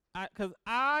because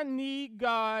I need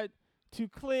God to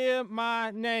clear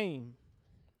my name.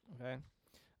 Okay.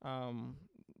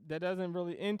 That doesn't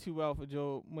really end too well for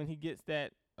Job when he gets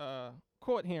that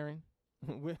court hearing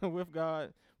with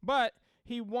God. But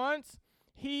he wants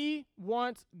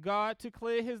God to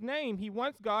clear his name. He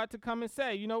wants God to come and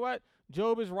say, you know what?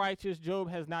 Job is righteous. Job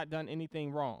has not done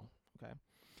anything wrong. Okay.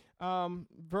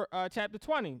 Chapter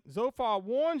 20. Zophar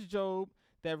warns Job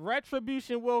that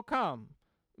retribution will come.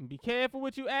 Be careful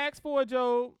what you ask for,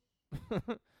 Job.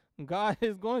 God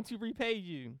is going to repay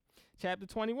you. Chapter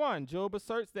 21, Job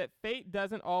asserts that fate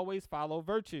doesn't always follow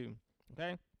virtue.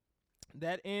 Okay,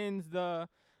 that ends the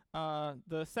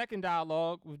second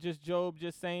dialogue with just Job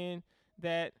just saying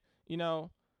that, the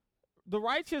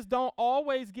righteous don't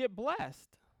always get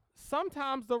blessed.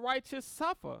 Sometimes the righteous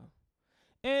suffer,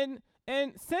 and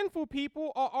sinful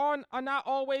people are not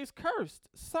always cursed.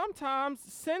 Sometimes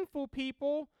sinful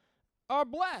people are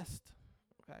blessed.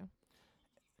 Okay.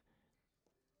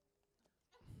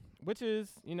 Which is,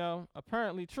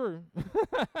 apparently true.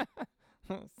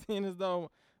 Seeing as though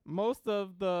most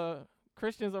of the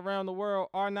Christians around the world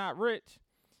are not rich,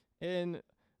 and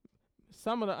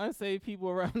some of the unsaved people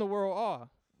around the world are.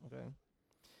 Okay.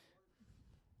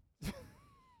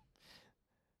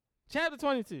 Chapter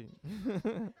 22.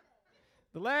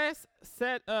 The last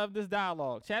set of this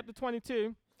dialogue. Chapter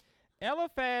 22.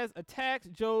 Eliphaz attacks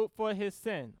Job for his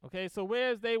sin. Okay, so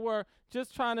whereas they were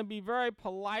just trying to be very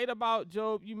polite about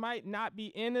Job, you might not be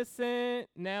innocent.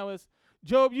 Now it's,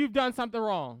 Job, you've done something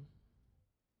wrong.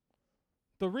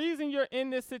 The reason you're in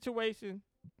this situation,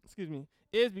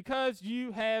 is because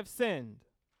you have sinned.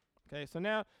 Okay, so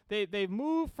now they've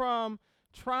moved from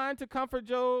trying to comfort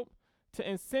Job to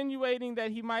insinuating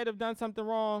that he might have done something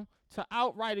wrong to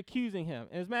outright accusing him.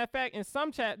 And as a matter of fact, in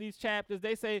some these chapters,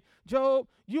 they say, Job,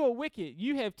 you are wicked.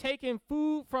 You have taken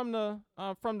food from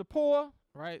the poor,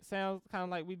 right? Sounds kind of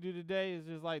like we do today. It's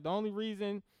just like the only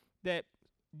reason that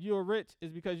you're rich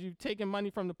is because you've taken money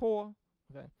from the poor.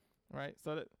 Okay, right?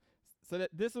 So that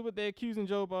this is what they're accusing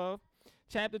Job of.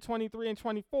 Chapter 23 and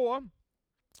 24,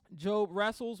 Job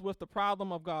wrestles with the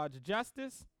problem of God's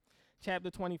justice. Chapter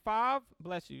 25,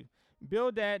 bless you,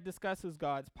 Bildad discusses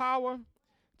God's power.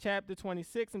 Chapter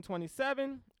 26 and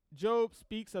 27, Job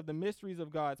speaks of the mysteries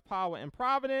of God's power and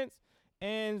providence.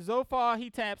 And Zophar, he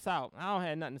taps out. I don't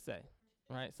have nothing to say.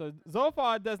 Right? So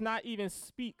Zophar does not even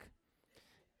speak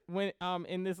when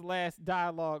in this last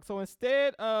dialogue. So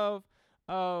instead of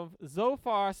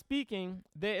Zophar speaking,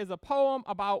 there is a poem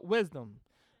about wisdom.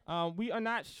 We are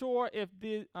not sure if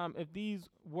these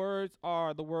words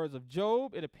are the words of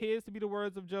Job. It appears to be the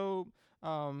words of Job.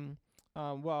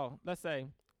 Well, let's say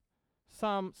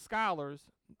some scholars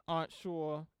aren't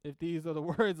sure if these are the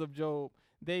words of Job.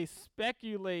 They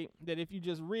speculate that if you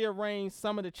just rearrange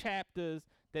some of the chapters,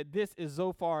 that this is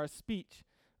Zophar's speech.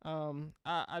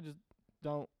 I just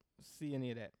don't see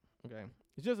any of that. Okay,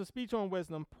 it's just a speech on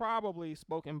wisdom, probably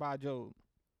spoken by Job.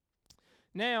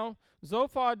 Now,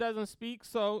 Zophar doesn't speak,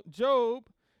 so Job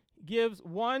gives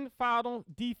one final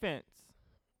defense.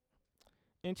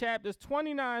 In chapters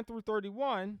 29 through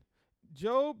 31,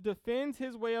 Job defends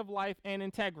his way of life and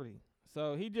integrity.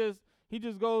 So he just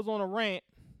goes on a rant,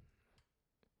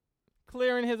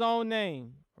 clearing his own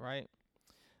name, right?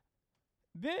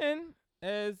 Then,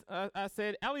 as I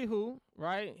said, Elihu,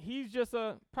 right? He's just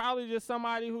probably just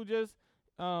somebody who just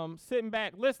sitting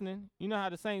back listening. You know how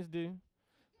the saints do,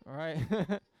 all right?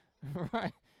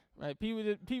 right.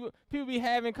 People be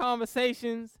having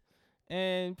conversations,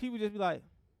 and people just be like,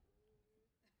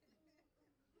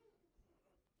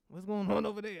 "What's going on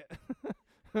over there?"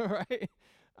 Right?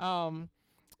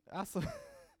 I saw.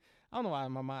 I don't know why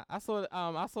in my mind. I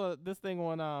saw this thing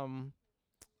on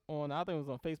I think it was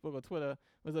on Facebook or Twitter.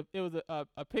 It was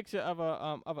a picture of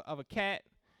a cat,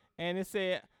 and it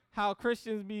said how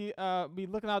Christians be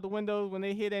looking out the windows when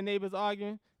they hear their neighbors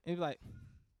arguing, and be like,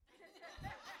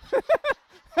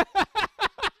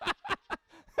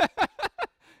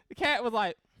 the cat was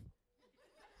like,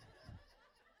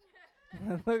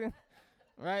 looking,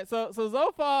 right? So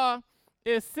Zophar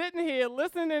is sitting here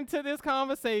listening to this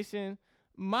conversation,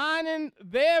 minding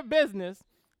their business,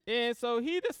 and so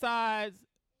he decides,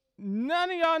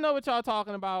 none of y'all know what y'all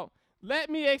talking about. Let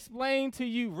me explain to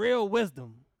you real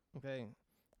wisdom. Okay,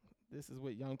 this is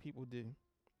what young people do.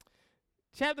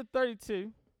 Chapter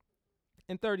 32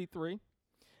 and 33.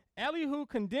 Elihu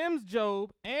condemns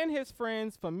Job and his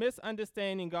friends for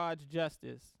misunderstanding God's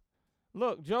justice.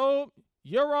 Look, Job,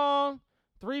 you're wrong.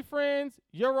 3 friends,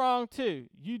 you're wrong too.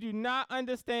 You do not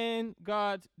understand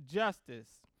God's justice.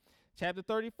 Chapter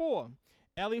 34.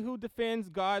 Elihu defends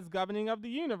God's governing of the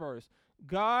universe.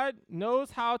 God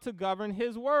knows how to govern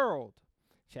his world.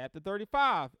 Chapter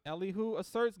 35. Elihu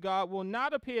asserts God will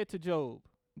not appear to Job.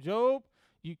 Job,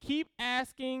 you keep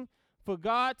asking for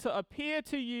God to appear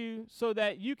to you so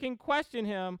that you can question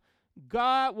him.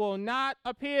 God will not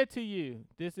appear to you.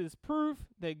 This is proof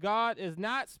that God is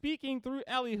not speaking through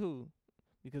Elihu,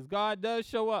 because God does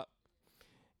show up.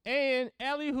 And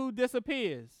Elihu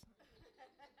disappears.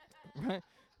 Right?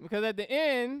 Because at the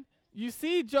end, you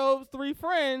see Job's 3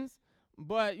 friends,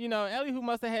 but, Elihu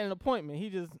must have had an appointment. He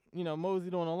just,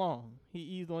 moseyed on along. He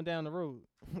eased on down the road.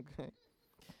 Okay.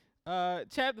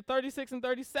 Chapter 36 and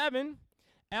 37,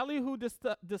 Elihu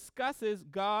discusses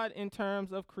God in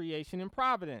terms of creation and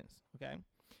providence. Okay.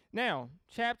 Now,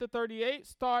 chapter 38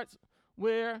 starts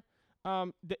where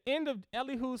the end of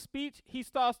Elihu's speech, he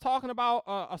starts talking about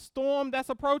a storm that's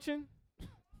approaching,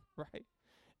 right?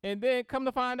 And then come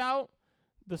to find out,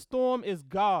 the storm is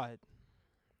God,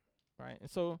 right? And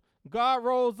so God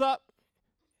rolls up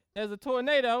as a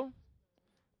tornado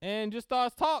and just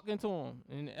starts talking to him.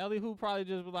 And Elihu probably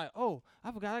just was like, oh,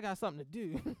 I forgot I got something to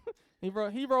do.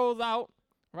 He rolls out,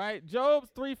 right? Job's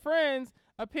 3 friends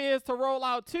appears to roll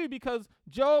out too, because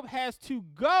Job has to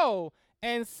go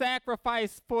and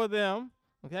sacrifice for them.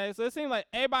 Okay, so it seems like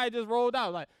everybody just rolled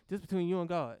out, like, just between you and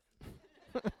God.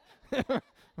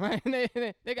 Right?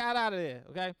 And they got out of there,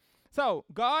 okay? So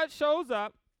God shows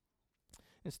up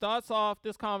and starts off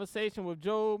this conversation with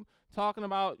Job talking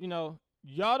about, y'all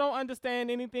don't understand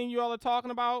anything you all are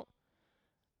talking about.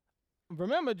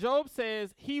 Remember, Job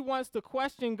says he wants to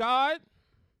question God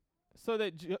so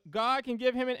that God can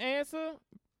give him an answer.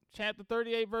 Chapter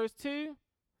 38, verse 2.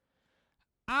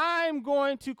 I'm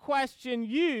going to question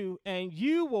you, and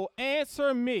you will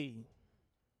answer me.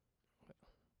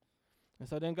 And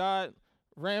so then God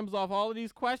rams off all of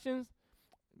these questions.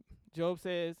 Job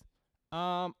says,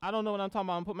 I don't know what I'm talking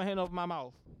about. I'm putting my hand over my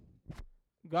mouth.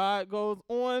 God goes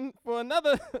on for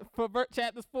another, for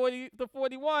chapters 40 to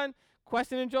 41,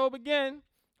 questioning Job again,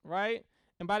 right?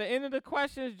 And by the end of the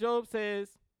questions, Job says,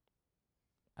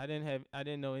 I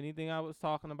didn't know anything I was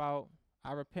talking about.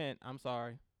 I repent. I'm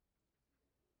sorry.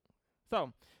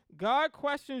 So God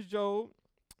questions Job.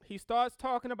 He starts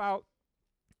talking about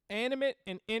animate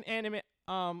and inanimate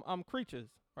creatures,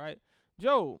 right?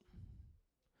 Job,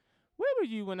 where were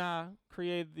you when I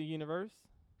created the universe?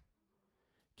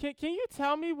 Can you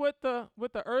tell me what the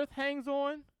earth hangs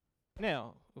on?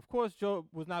 Now, of course, Job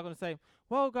was not going to say,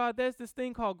 well, God, there's this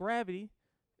thing called gravity.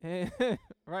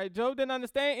 Right? Job didn't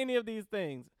understand any of these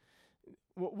things.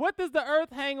 What does the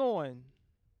earth hang on?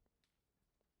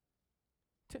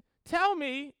 Tell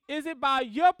me, is it by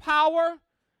your power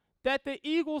that the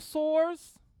eagle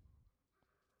soars?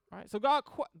 Right? So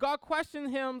God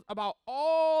questioned him about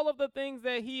all of the things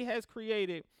that he has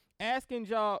created, asking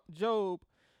Job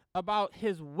about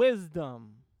his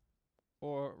wisdom,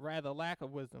 or rather lack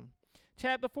of wisdom.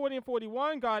 Chapter 40 and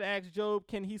 41, God asks Job,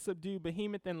 can he subdue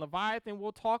Behemoth and Leviathan?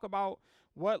 We'll talk about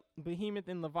what Behemoth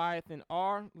and Leviathan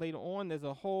are later on. There's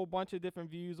a whole bunch of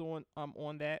different views on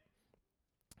that.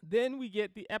 Then we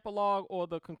get the epilogue, or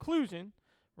the conclusion,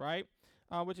 right,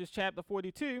 which is chapter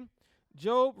 42.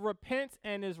 Job repents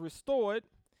and is restored,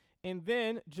 and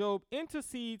then Job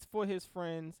intercedes for his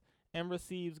friends and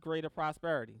receives greater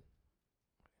prosperity.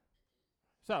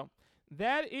 So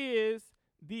that is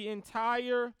the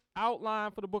entire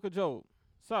outline for the book of Job.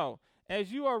 So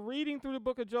as you are reading through the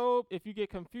book of Job, if you get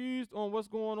confused on what's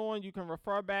going on, you can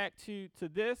refer back to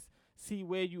this, see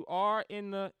where you are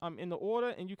in the order,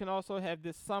 and you can also have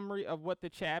this summary of what the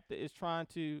chapter is trying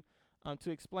to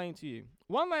explain to you.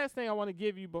 One last thing I want to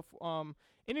give you before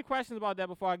any questions about that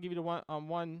before I give you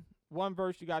the one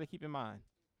verse you got to keep in mind.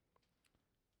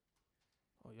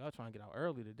 Oh, y'all trying to get out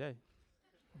early today.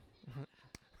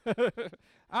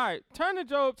 All right, turn to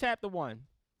Job chapter 1.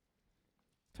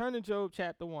 Turn to Job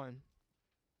chapter 1.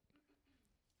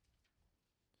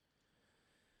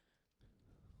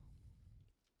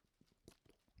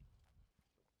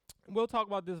 We'll talk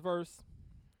about this verse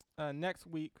next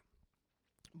week,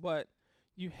 but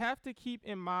you have to keep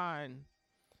in mind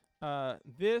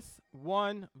this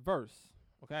one verse,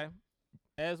 okay?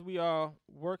 As we are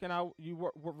working out,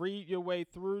 you read your way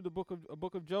through the book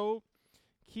of Job.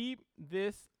 Keep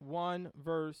this one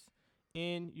verse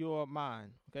in your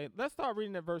mind, okay? Let's start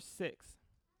reading at verse 6.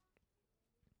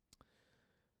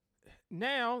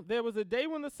 Now there was a day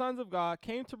when the sons of God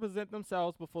came to present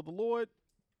themselves before the Lord,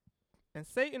 and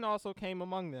Satan also came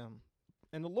among them.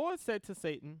 And the Lord said to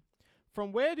Satan,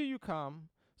 "From where do you come?"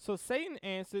 So Satan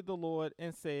answered the Lord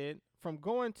and said, "From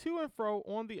going to and fro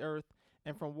on the earth,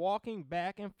 and from walking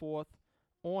back and forth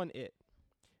on it."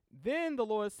 Then the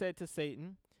Lord said to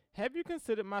Satan, "Have you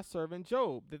considered my servant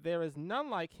Job, that there is none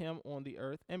like him on the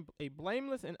earth, and a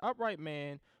blameless and upright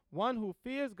man, one who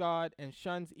fears God and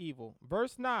shuns evil?"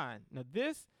 Verse 9. Now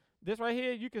this right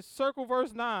here, you can circle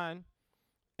verse 9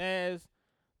 as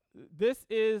this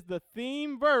is the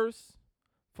theme verse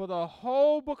for the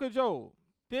whole book of Job.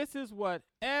 This is what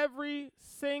every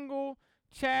single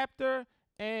chapter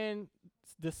and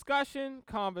discussion,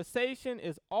 conversation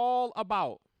is all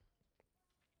about.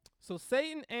 So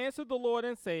Satan answered the Lord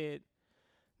and said,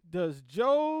 "Does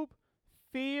Job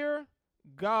fear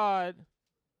God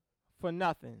for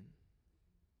nothing?"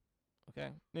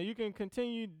 Okay. Now you can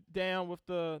continue down with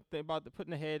the thing about the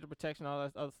putting the hedge of protection, all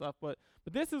that other stuff, but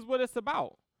this is what it's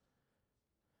about.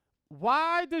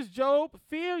 Why does Job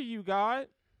fear you, God?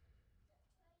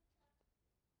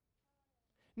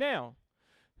 Now,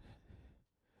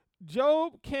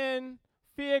 Job can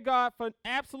fear God for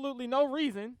absolutely no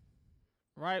reason,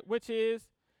 right? Which is,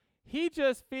 he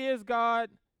just fears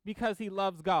God because he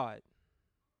loves God.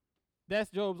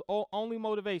 That's Job's only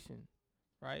motivation,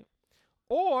 right?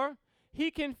 Or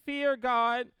he can fear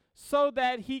God so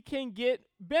that he can get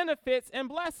benefits and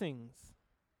blessings,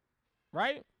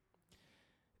 right?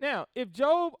 Now, if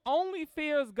Job only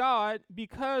fears God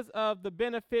because of the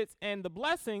benefits and the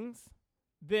blessings,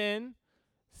 then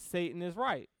Satan is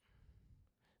right.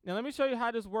 Now, let me show you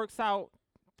how this works out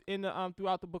in the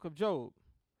throughout the book of Job.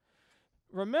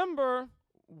 Remember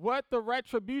what the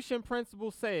retribution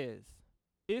principle says.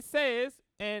 It says,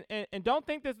 and don't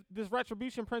think this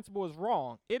retribution principle is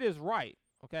wrong. It is right,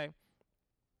 okay?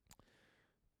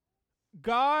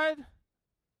 God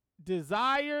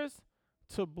desires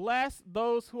to bless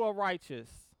those who are righteous,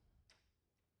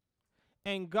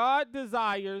 and God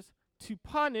desires to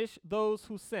punish those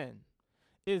who sin.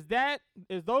 Is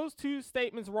those two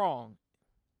statements wrong?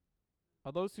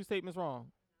 Are those two statements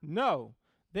wrong? No,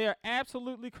 they are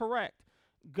absolutely correct.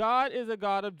 God is a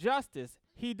God of justice.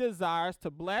 He desires to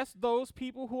bless those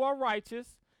people who are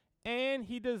righteous, and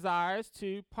he desires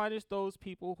to punish those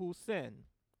people who sin.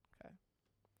 Okay.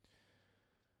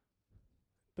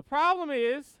 The problem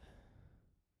is,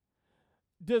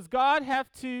 does God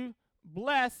have to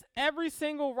bless every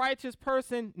single righteous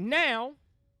person now,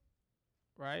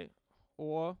 right?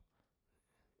 Or,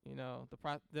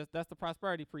 that's the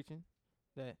prosperity preaching,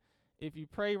 that if you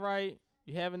pray right,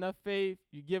 you have enough faith,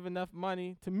 you give enough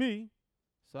money to me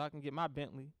so I can get my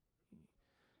Bentley.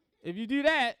 If you do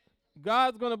that,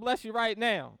 God's going to bless you right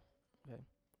now. Okay.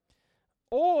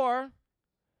 Or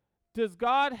does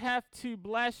God have to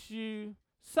bless you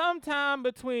sometime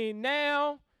between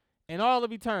now and all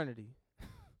of eternity?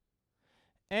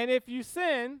 And if you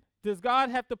sin, does God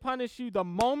have to punish you the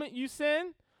moment you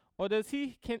sin? Or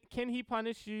can he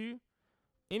punish you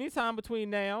anytime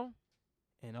between now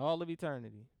and all of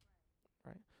eternity?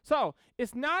 Right? So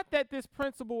it's not that this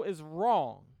principle is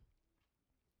wrong.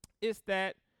 It's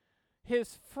that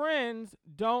his friends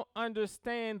don't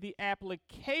understand the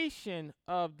application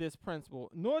of this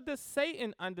principle, nor does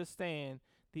Satan understand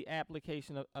the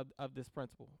application of this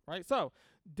principle, right? So,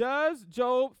 does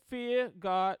Job fear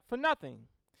God for nothing?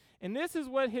 And this is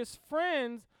what his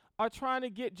friends are trying to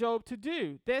get Job to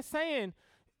do. They're saying,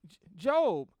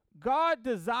 Job, God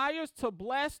desires to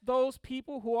bless those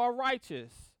people who are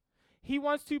righteous. He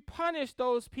wants to punish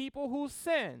those people who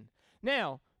sin.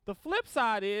 Now, the flip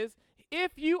side is,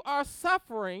 if you are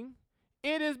suffering,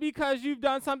 it is because you've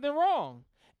done something wrong.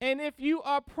 And if you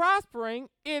are prospering,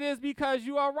 it is because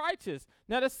you are righteous.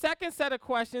 Now, the second set of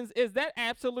questions, is that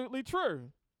absolutely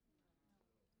true?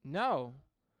 No.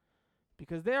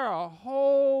 Because there are a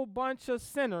whole bunch of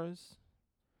sinners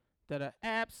that are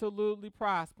absolutely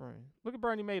prospering. Look at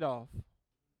Bernie Madoff.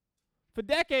 For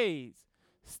decades,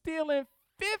 stealing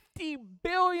 $50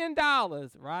 billion,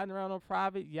 riding around on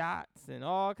private yachts and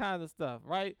all kinds of stuff,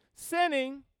 right?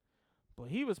 Sinning, but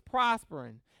he was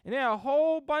prospering. And there are a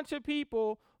whole bunch of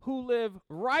people who live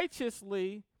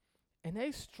righteously, and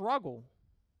they struggle.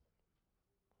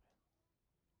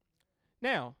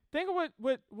 Now, think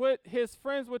of what his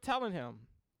friends were telling him.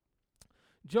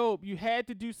 Job, you had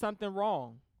to do something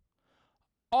wrong.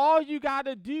 All you got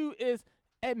to do is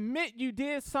admit you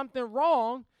did something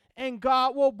wrong, and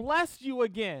God will bless you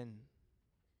again.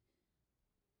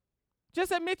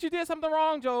 Just admit you did something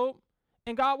wrong, Job,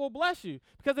 and God will bless you.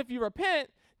 Because if you repent,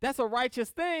 that's a righteous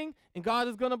thing, and God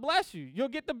is going to bless you. You'll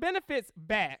get the benefits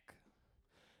back.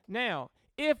 Now,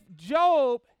 if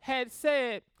Job had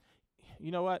said,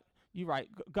 you know what, you're right,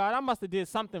 God, I must have did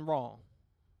something wrong,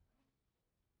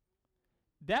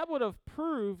 that would have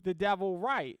proved the devil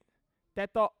right,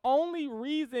 that the only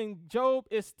reason Job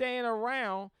is staying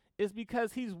around is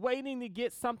because he's waiting to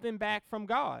get something back from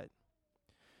God.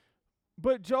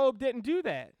 But Job didn't do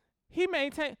that. He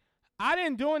maintained, I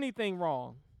didn't do anything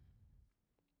wrong.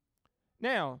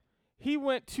 Now, he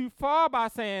went too far by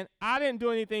saying, I didn't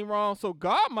do anything wrong, so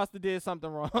God must have did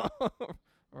something wrong,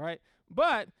 right?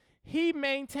 But he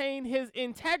maintained his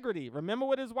integrity. Remember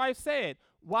what his wife said.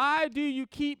 Why do you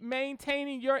keep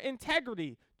maintaining your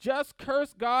integrity? Just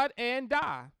curse God and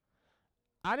die.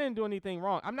 I didn't do anything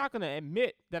wrong. I'm not going to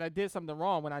admit that I did something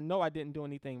wrong when I know I didn't do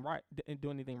anything right, didn't do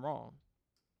anything wrong.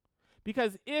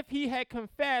 Because if he had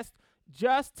confessed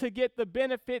just to get the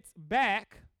benefits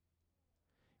back,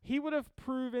 he would have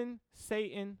proven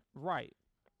Satan right.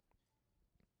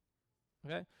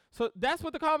 Okay? So that's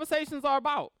what the conversations are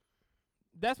about.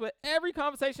 That's what every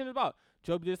conversation is about.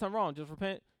 Job did something wrong. Just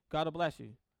repent. God will bless you.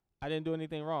 I didn't do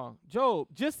anything wrong. Job,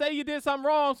 just say you did something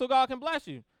wrong so God can bless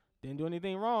you. Didn't do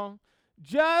anything wrong.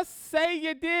 Just say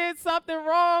you did something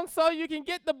wrong so you can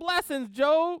get the blessings,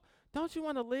 Job. Don't you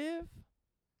want to live?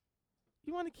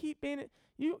 You want to keep being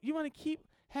you want to keep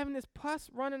having this pus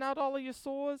running out all of your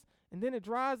sores, and then it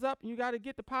dries up and you got to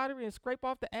get the pottery and scrape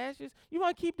off the ashes? You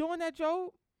want to keep doing that,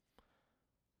 Job?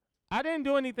 I didn't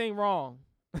do anything wrong.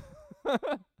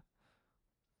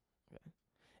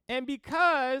 And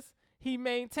because he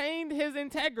maintained his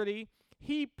integrity,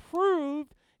 he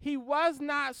proved he was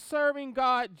not serving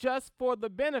God just for the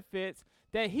benefits,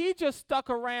 that he just stuck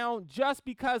around just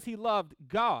because he loved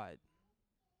God.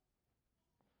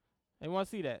 Anyone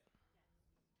see that?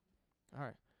 All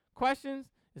right. Questions?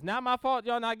 It's not my fault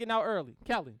y'all not getting out early.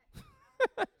 Kelly.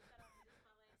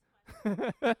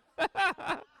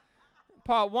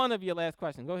 Part one of your last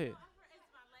question. Go ahead.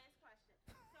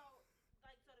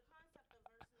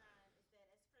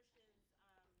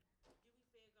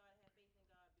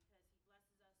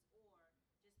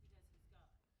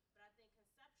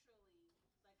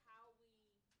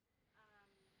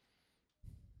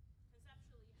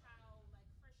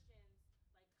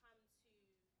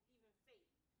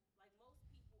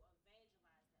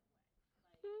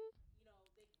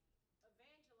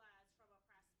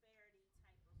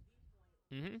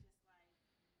 Mm-hmm.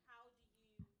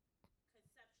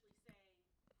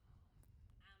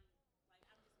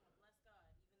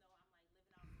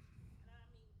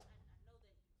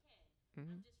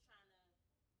 Mm-hmm.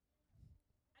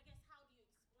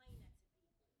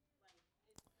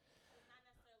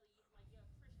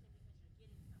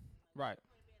 Right.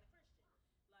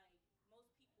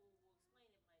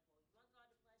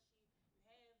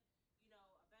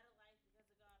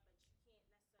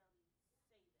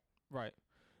 Right.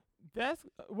 That's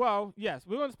well, yes.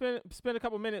 We're going to spend a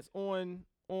couple minutes on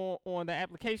the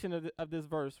application of this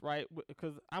verse, right?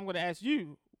 Because I'm going to ask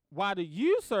you, why do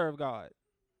you serve God?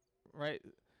 Right?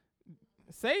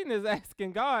 Satan is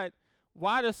asking God,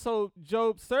 why does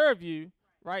Job serve you?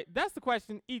 Right? That's the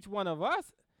question each one of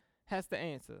us has to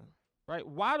answer. Right?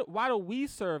 Why do we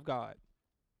serve God?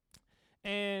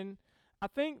 And I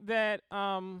think that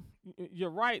you're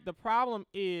right. The problem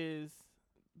is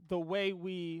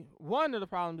one of the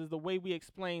problems is the way we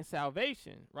explain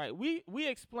salvation, right? We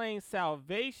explain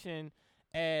salvation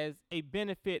as a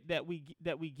benefit that we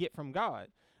get from God.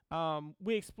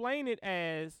 We explain it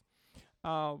as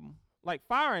like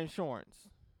fire insurance.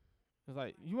 It's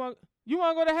like, you want to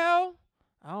go to hell?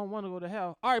 I don't want to go to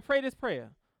hell. All right, pray this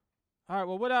prayer. All right,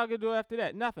 well, what am I gonna do after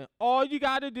that? Nothing. All you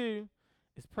got to do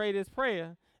is pray this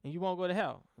prayer, and you won't go to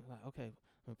hell. I'm like, okay, I'm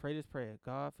gonna pray this prayer.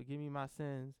 God, forgive me my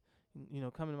sins.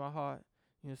 Come into my heart.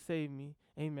 Save me.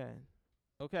 Amen.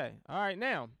 Okay. All right.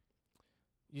 Now,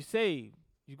 you saved.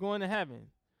 You're going to heaven.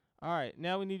 All right.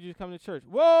 Now we need you to come to church.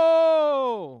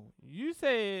 Whoa! You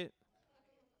said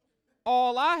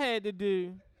all I had to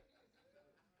do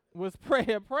was pray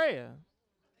a prayer.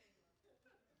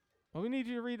 Well, we need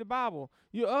you to read the Bible.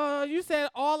 You said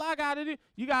all I got to do.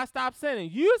 You got to stop sinning.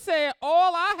 You said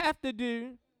all I have to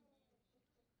do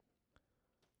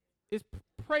is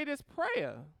pray this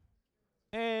prayer.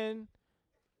 And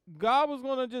God was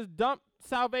going to just dump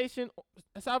salvation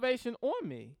on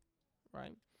me,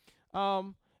 right?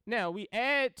 Now we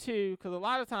add to, because a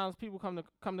lot of times people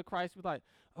come to Christ with like,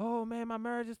 Oh man, my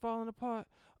marriage is falling apart.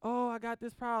 Oh, I got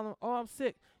this problem. Oh, I'm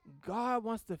sick. God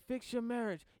wants to fix your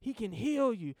marriage. He can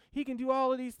heal you. He can do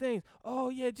all of these things. Oh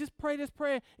yeah, just pray this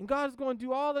prayer and God is going to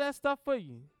do all of that stuff for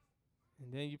you.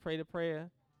 And then you pray the prayer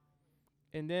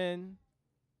and then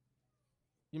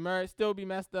your marriage still be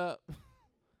messed up.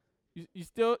 you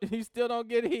still you still don't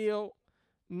get healed.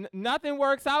 Nothing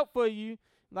works out for you.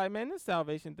 Like, man, this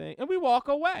salvation thing. And we walk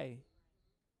away.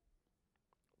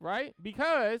 Right?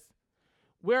 Because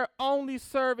we're only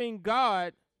serving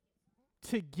God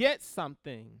to get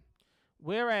something.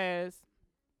 Whereas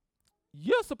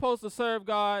you're supposed to serve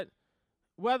God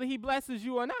whether he blesses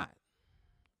you or not.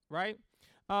 Right?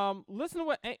 Listen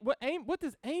to what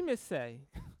does Amos say?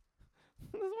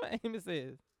 This is what Amos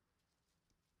says.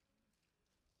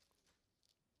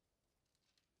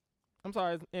 I'm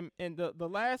sorry, in the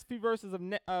last few verses of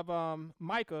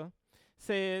Micah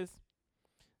says,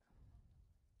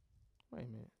 wait a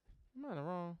minute, am I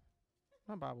wrong?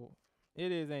 My Bible,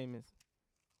 it is Amos.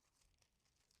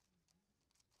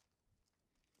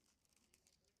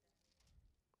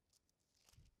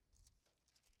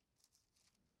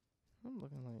 I'm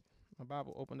looking like my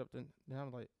Bible opened up, then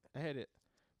I'm like, I had it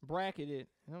bracketed,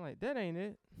 and I'm like, that ain't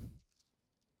it.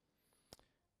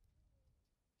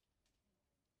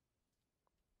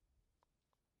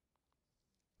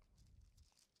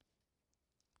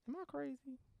 Am I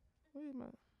crazy? Wait a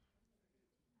minute.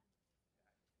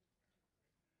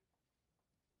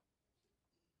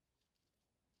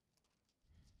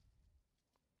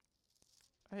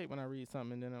 I hate when I read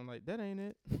something and then I'm like, that ain't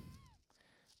it.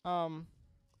 um,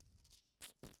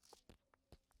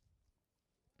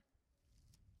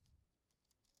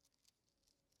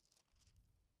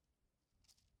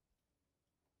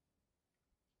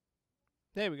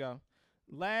 there we go.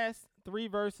 Last three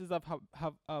verses of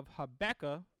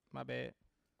Habakkuk, my bad.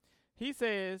 He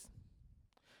says,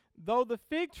 though the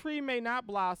fig tree may not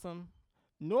blossom,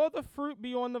 nor the fruit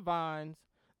be on the vines,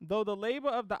 though the labor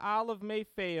of the olive may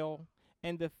fail,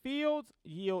 and the fields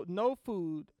yield no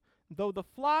food, though the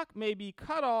flock may be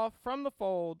cut off from the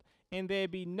fold, and there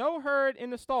be no herd in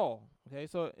the stall. Okay,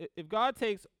 so if God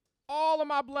takes all of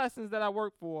my blessings that I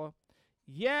work for,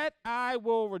 yet I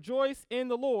will rejoice in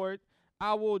the Lord.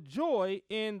 I will joy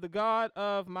in the God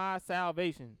of my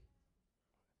salvation.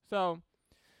 So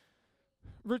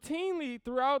routinely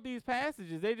throughout these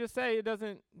passages, they just say it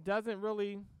doesn't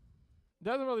really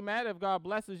matter if God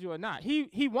blesses you or not.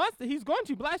 He wants to, he's going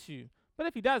to bless you. But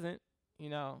if he doesn't,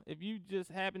 if you just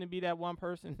happen to be that one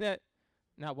person that,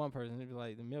 not one person, it'd be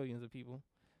like the millions of people,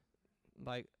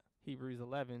 like Hebrews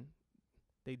 11,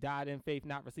 they died in faith,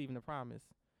 not receiving the promise.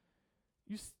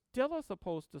 You still are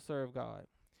supposed to serve God.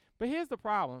 But here's the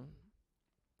problem.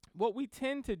 What we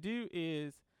tend to do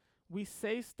is we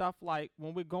say stuff like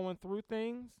when we're going through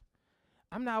things,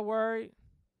 I'm not worried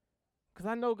because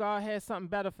I know God has something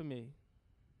better for me.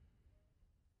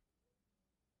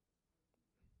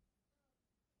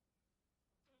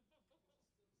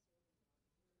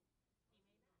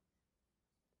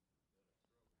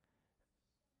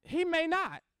 He may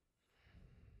not.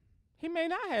 He may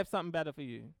not have something better for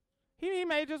you. He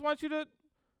may just want you to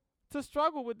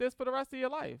struggle with this for the rest of your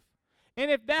life. And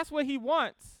if that's what he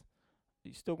wants,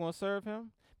 you still going to serve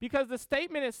him? Because the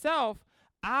statement itself,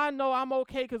 I know I'm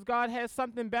okay because God has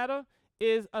something better,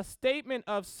 is a statement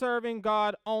of serving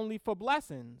God only for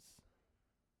blessings.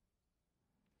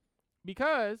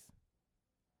 Because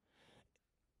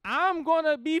I'm going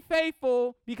to be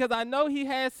faithful because I know he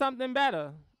has something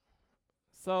better.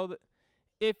 So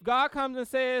if God comes and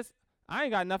says, I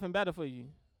ain't got nothing better for you,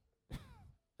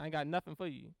 I ain't got nothing for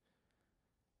you,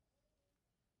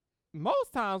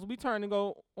 most times we turn and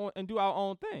go on and do our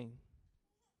own thing,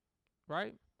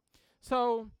 right?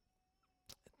 So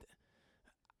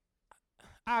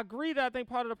I agree that I think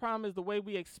part of the problem is the way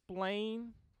we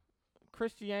explain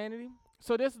Christianity.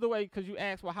 So this is the way, because you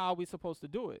asked, well, how are we supposed to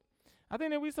do it? I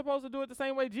think that we're supposed to do it the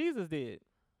same way Jesus did.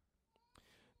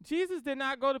 Jesus did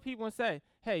not go to people and say,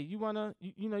 hey, you want to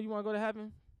go to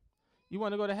heaven? You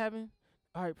want to go to heaven?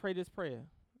 All right, pray this prayer.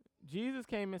 Jesus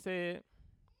came and said,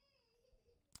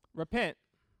 repent.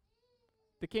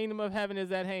 The kingdom of heaven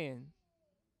is at hand.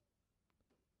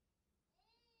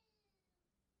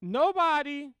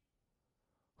 Nobody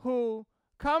who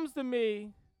comes to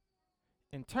me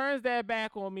and turns their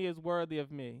back on me is worthy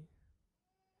of me.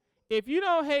 If you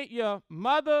don't hate your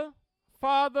mother,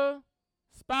 father,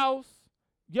 spouse,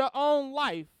 your own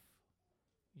life,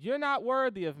 you're not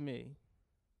worthy of me.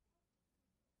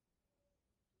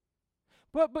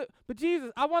 But Jesus,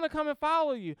 I want to come and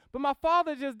follow you. But my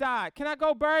father just died. Can I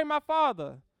go bury my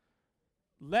father?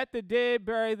 Let the dead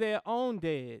bury their own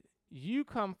dead. You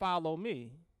come follow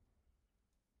me.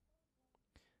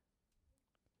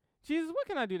 Jesus, what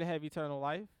can I do to have eternal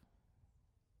life?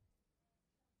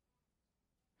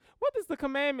 What does the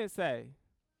commandment say?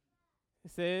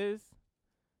 It says,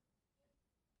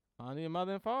 honor your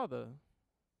mother and father.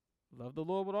 Love the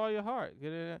Lord with all your heart.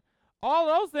 Get it? All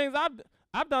those things,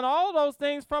 I've done all those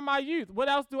things from my youth. What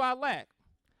else do I lack?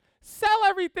 Sell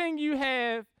everything you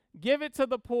have, give it to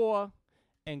the poor,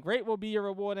 and great will be your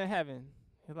reward in heaven.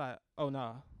 He's like, oh,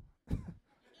 no.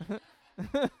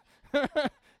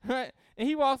 Right? And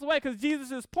he walks away because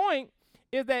Jesus' point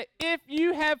is that if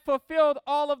you have fulfilled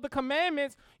all of the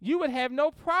commandments, you would have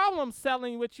no problem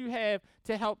selling what you have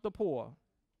to help the poor,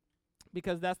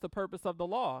 because that's the purpose of the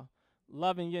law,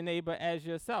 loving your neighbor as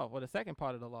yourself, or the second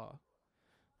part of the law.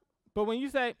 But when you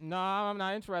say, no, I'm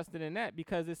not interested in that,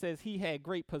 because it says he had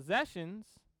great possessions,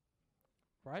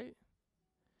 right?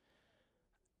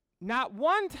 Not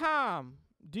one time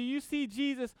do you see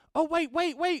Jesus, oh, wait,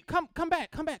 come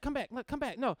back. Look, come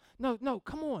back. No,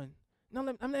 come on.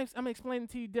 No, I'm explaining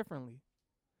to you differently.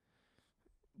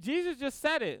 Jesus just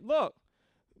said it. Look,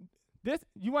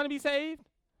 you want to be saved?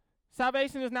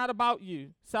 Salvation is not about you.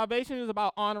 Salvation is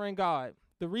about honoring God.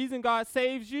 The reason God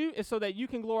saves you is so that you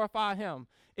can glorify him.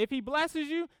 If he blesses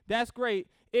you, that's great.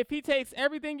 If he takes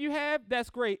everything you have, that's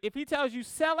great. If he tells you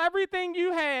sell everything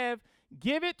you have,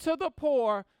 give it to the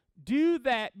poor, do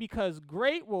that, because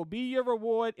great will be your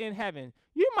reward in heaven.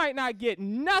 You might not get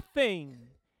nothing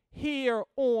here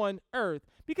on earth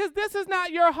because this is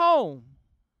not your home.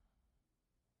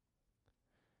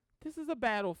 This is a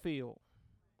battlefield.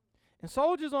 And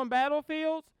soldiers on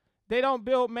battlefields, they don't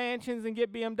build mansions and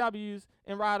get BMWs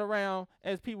and ride around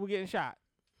as people getting shot.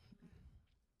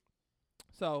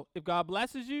 So if God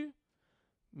blesses you,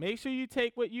 make sure you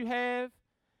take what you have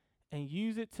and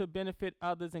use it to benefit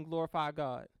others and glorify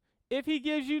God. If he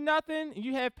gives you nothing and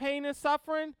you have pain and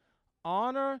suffering,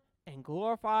 honor and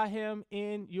glorify him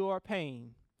in your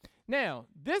pain. Now,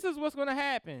 this is what's going to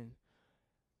happen.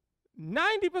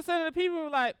 90% of the people are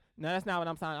like, no, that's not what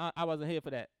I'm saying. I wasn't here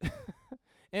for that.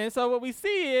 And so what we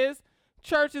see is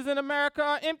churches in America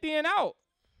are emptying out.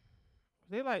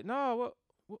 They're like, no,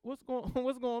 what's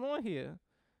going on here?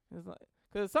 It's like,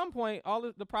 because at some point, all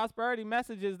the prosperity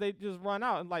messages, they just run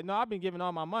out. And like, no, I've been giving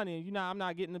all my money, and I'm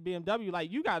not getting the BMW.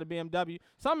 Like, you got a BMW.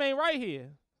 Something ain't right here.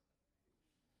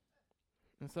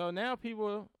 And so now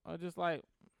people are just like,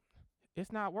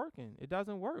 it's not working. It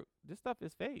doesn't work. This stuff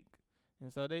is fake.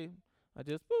 And so they are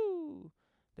just,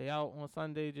 they out on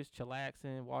Sunday just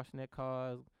chillaxing, washing their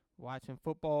cars, watching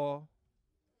football.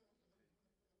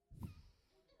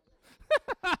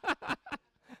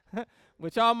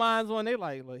 With y'all minds on, they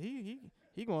like, look, he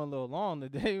going a little long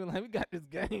today. Like, we got this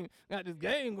game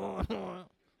going on.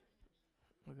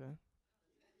 Okay.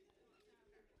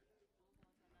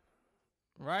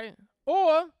 Right?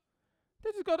 Or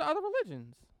they just go to other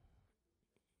religions.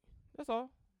 That's all.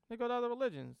 They go to other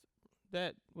religions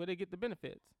where they get the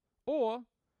benefits. Or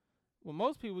what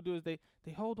most people do is they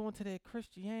hold on to their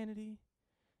Christianity,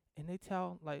 and they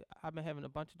tell, like, I've been having a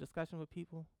bunch of discussion with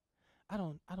people. I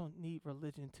don't need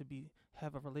religion to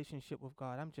have a relationship with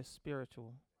God. I'm just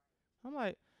spiritual. I'm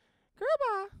like, girl,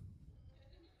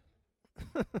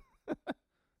 bye.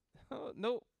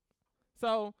 Nope.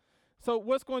 So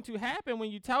what's going to happen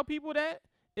when you tell people that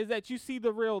is that you see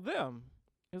the real them.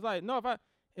 It's like, no,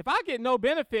 if I get no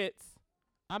benefits,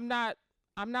 I'm not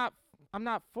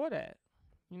for that,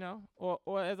 you know.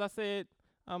 Or as I said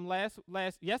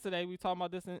yesterday, we talked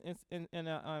about this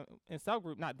in cell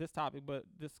group, not this topic, but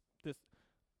this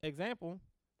example.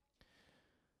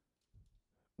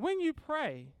 When you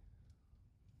pray,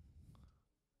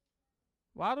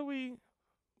 why do we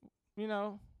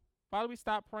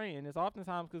stop praying? It's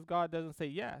oftentimes because God doesn't say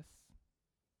yes,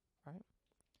 right?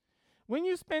 When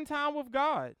you spend time with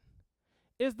God,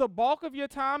 is the bulk of your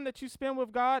time that you spend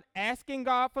with God asking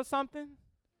God for something?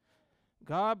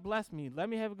 God bless me. Let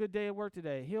me have a good day at work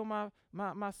today. Heal my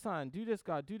son. Do this,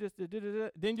 God. Do this.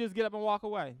 Then just get up and walk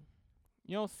away.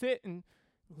 You don't sit and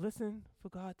listen for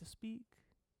God to speak.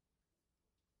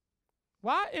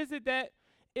 Why is it that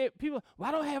well,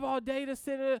 I don't have all day to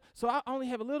sit there, so I only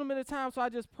have a little bit of time, so I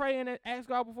just pray and ask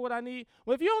God for what I need?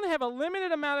 Well, if you only have a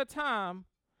limited amount of time,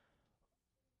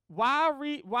 why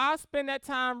spend that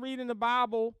time reading the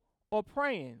Bible or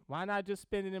praying? Why not just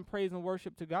spend it in praise and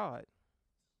worship to God?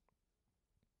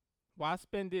 Why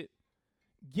spend it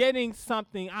getting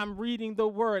something? I'm reading the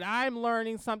Word. I'm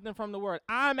learning something from the Word.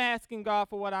 I'm asking God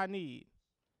for what I need.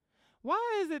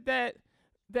 Why is it that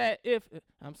if,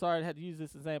 I'm sorry I had to use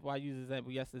this example. I used this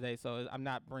example yesterday, so I'm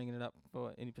not bringing it up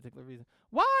for any particular reason.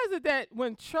 Why is it that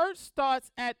when church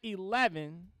starts at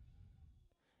 11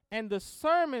 and the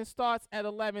sermon starts at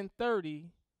 11:30,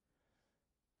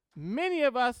 many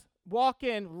of us walk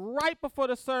in right before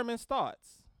the sermon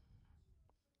starts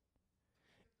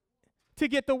to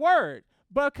get the word.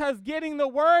 Because getting the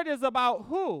word is about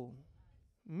who?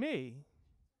 Me.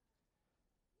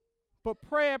 But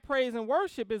prayer, praise, and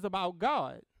worship is about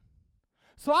God.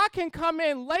 So I can come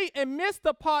in late and miss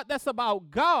the part that's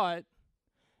about God.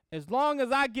 As long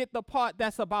as I get the part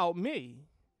that's about me,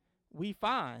 we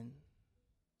fine.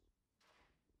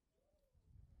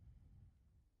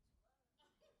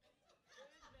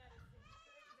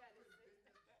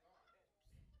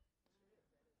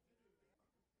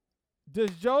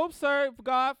 Does Job serve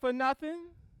God for nothing?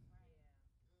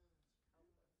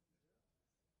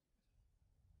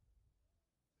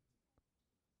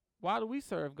 Why do we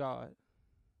serve God?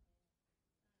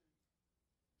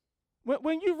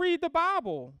 When you read the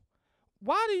Bible,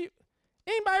 why do you?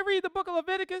 Anybody read the book of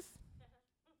Leviticus?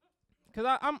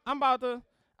 Because I'm about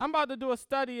to do a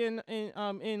study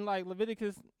in like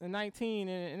Leviticus 19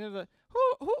 and there's a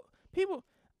who people.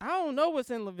 I don't know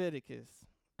what's in Leviticus.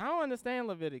 I don't understand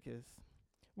Leviticus.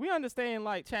 We understand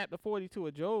like chapter 42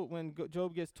 of Job when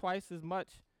Job gets twice as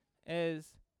much as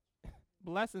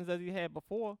blessings as he had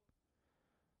before.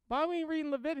 Why we ain't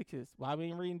reading Leviticus? Why we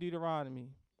ain't reading Deuteronomy?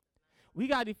 We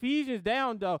got Ephesians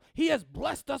down though. He has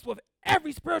blessed us with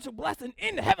every spiritual blessing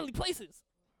in the heavenly places.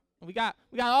 We got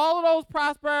all of those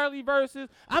prosperity verses.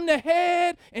 I'm the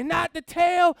head and not the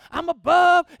tail. I'm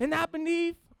above and not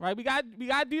beneath. Right? We got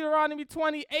Deuteronomy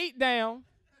 28 down.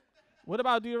 What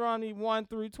about Deuteronomy 1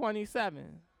 through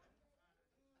 27?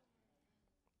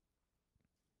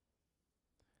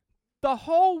 The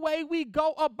whole way we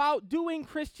go about doing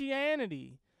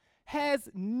Christianity has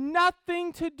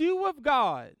nothing to do with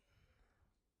God.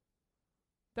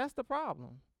 That's the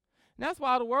problem. And that's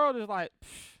why the world is like,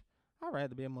 I'd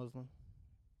rather be a Muslim.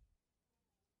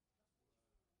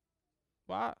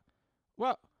 Why?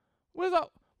 Well, where's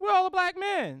all the black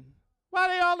men? Why are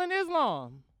they all in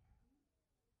Islam?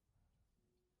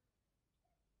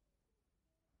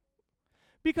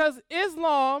 Because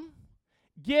Islam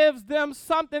gives them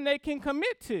something they can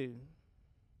commit to.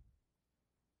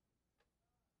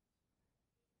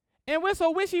 And we're so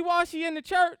wishy-washy in the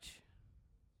church.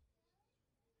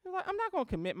 It's like, I'm not going to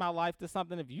commit my life to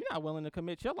something if you're not willing to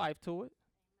commit your life to it.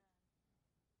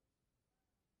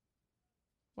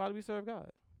 Why do we serve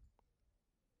God?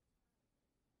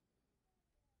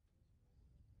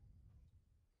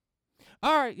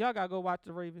 All right, y'all got to go watch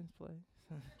the Ravens play.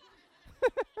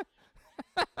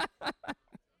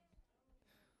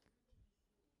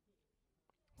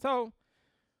 So,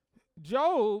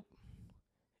 Job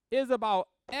is about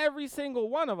every single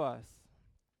one of us,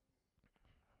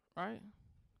 right?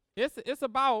 It's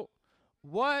about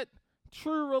what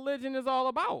true religion is all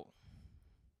about.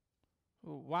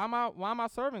 Why am I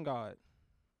serving God?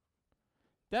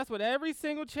 That's what every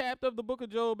single chapter of the book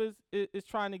of Job is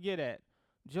trying to get at.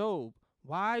 Job,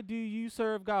 why do you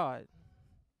serve God?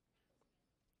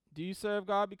 Do you serve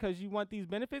God because you want these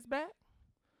benefits back?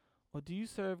 Or do you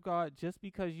serve God just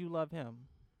because you love him?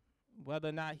 Whether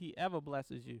or not he ever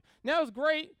blesses you. Now it's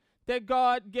great that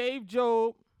God gave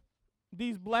Job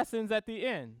these blessings at the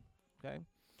end. Okay.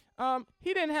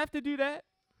 He didn't have to do that.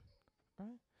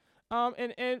 Right?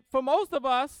 And for most of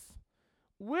us,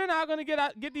 we're not going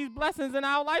to get these blessings in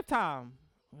our lifetime.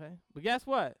 Okay. But guess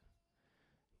what?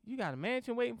 You got a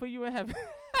mansion waiting for you in heaven.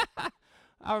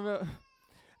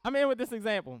 I'm in with this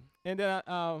example, and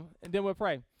then we'll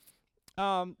pray.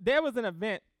 There was an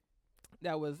event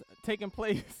that was taking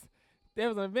place. There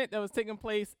was an event that was taking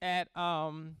place at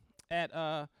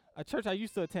a church I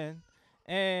used to attend,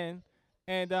 and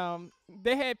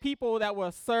they had people that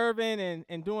were serving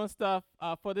and doing stuff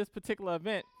for this particular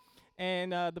event.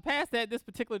 And the pastor at this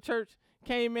particular church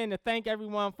came in to thank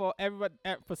everyone for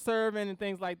serving and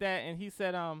things like that. And he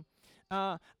said,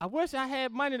 I wish I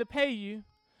had money to pay you,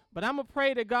 but I'm gonna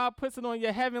pray that God puts it on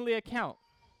your heavenly account.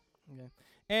 Okay.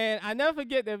 And I never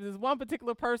forget there was this one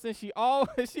particular person. She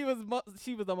was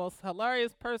the most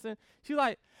hilarious person. She was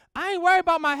like, I ain't worried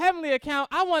about my heavenly account.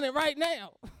 I want it right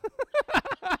now.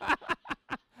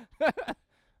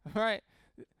 Right.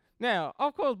 Now,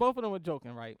 of course, both of them were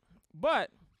joking, right? But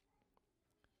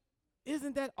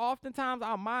isn't that oftentimes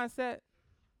our mindset?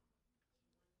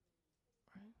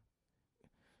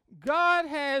 God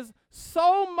has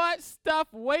so much stuff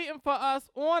waiting for us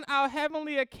on our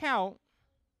heavenly account.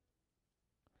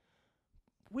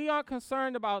 We aren't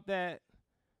concerned about that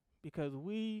because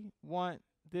we want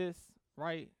this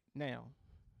right now.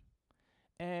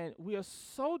 And we are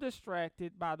so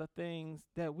distracted by the things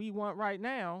that we want right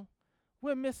now,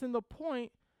 we're missing the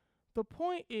point. The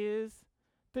point is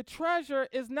the treasure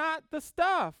is not the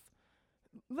stuff.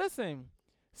 Listen,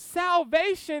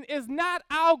 salvation is not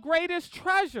our greatest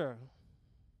treasure.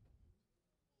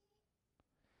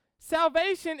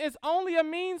 Salvation is only a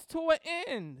means to an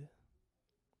end.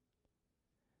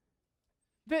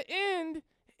 The end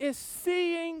is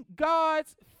seeing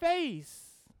God's face.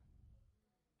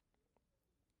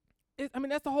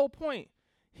 That's the whole point.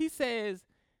 He says,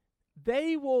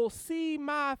 they will see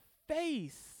my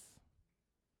face.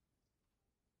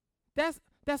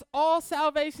 That's all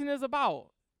salvation is about,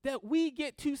 that we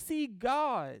get to see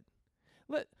God.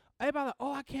 Look, everybody like,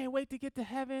 oh, I can't wait to get to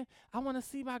heaven. I want to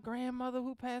see my grandmother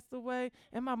who passed away,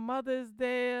 and my mother is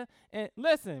there. And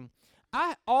listen,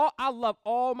 I love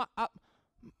all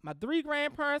my 3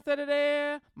 grandparents that are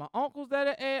there, my uncles that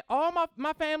are there, all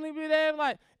my family be there.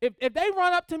 Like, if they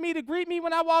run up to me to greet me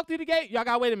when I walk through the gate, y'all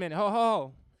gotta wait a minute.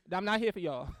 Ho. I'm not here for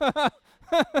y'all.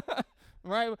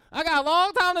 Right? I got a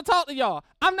long time to talk to y'all.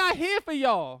 I'm not here for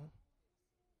y'all.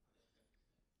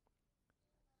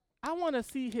 I want to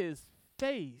see his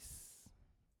face.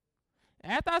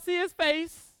 After I see his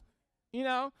face,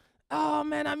 oh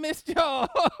man, I missed y'all.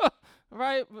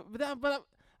 Right? But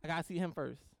I gotta see him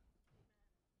first.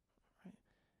 Right?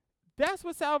 That's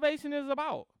what salvation is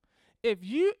about. If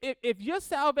your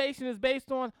salvation is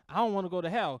based on, I don't want to go to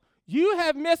hell, you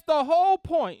have missed the whole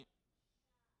point.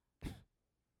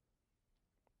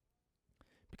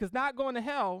 Because not going to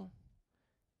hell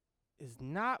is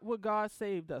not what God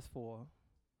saved us for.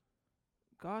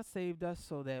 God saved us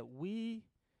so that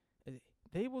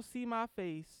they will see my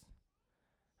face,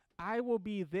 I will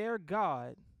be their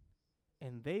God,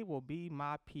 and they will be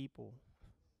my people.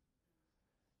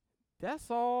 That's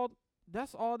all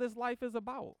this life is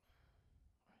about.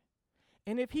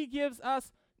 And if he gives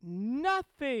us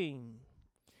nothing,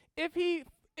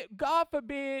 God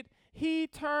forbid, he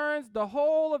turns the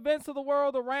whole events of the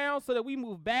world around so that we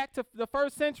move back to the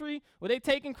first century where they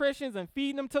taking Christians and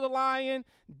feeding them to the lion,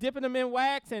 dipping them in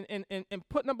wax and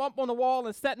putting them up on the wall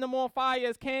and setting them on fire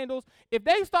as candles. If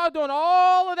they start doing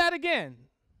all of that again,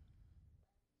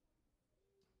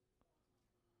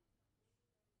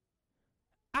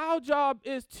 our job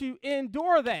is to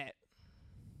endure that.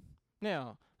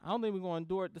 Now, I don't think we're going to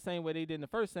endure it the same way they did in the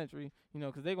first century,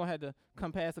 because they're going to have to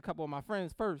come past a couple of my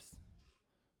friends first.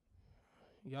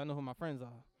 Y'all know who my friends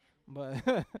are.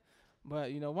 But,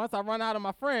 once I run out of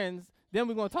my friends, then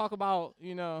we're going to talk about,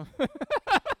 pow,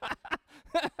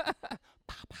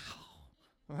 pow.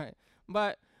 Right.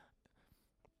 But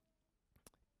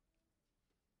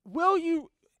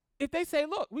if they say,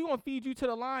 look, we're going to feed you to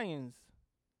the lions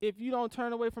if you don't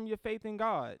turn away from your faith in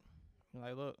God.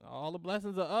 Like, look, all the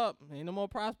blessings are up. Ain't no more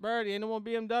prosperity. Ain't no more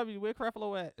BMW. Where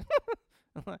Creflo at?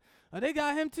 Oh, they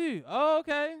got him too. Oh,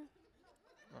 okay.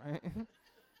 Right.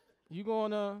 You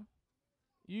gonna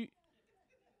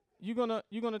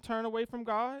turn away from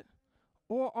God,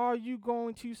 or are you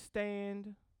going to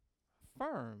stand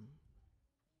firm?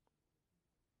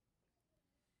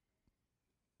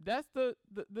 That's the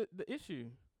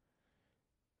issue.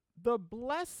 The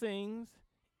blessings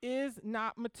is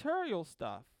not material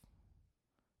stuff.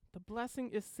 The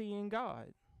blessing is seeing God.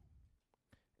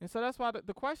 And so that's why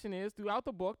the question is throughout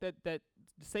the book that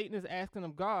Satan is asking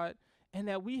of God, and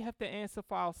that we have to answer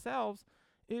for ourselves,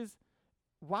 is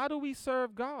why do we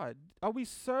serve God? Are we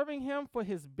serving him for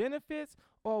his benefits,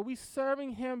 or are we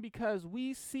serving him because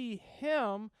we see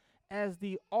him as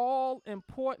the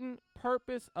all-important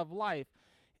purpose of life?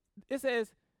 It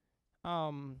says,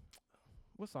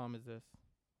 what psalm is this?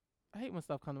 I hate when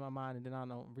stuff comes to my mind and then I don't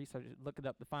know, research it, look it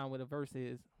up to find where the verse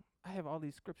is. I have all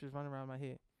these scriptures running around my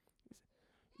head.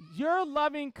 Your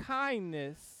loving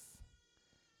kindness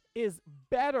is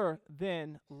better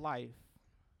than life.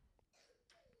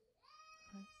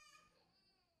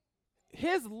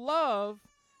 His love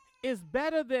is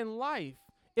better than life.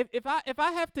 If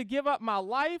I have to give up my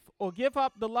life or give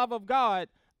up the love of God,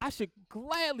 I should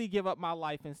gladly give up my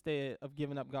life instead of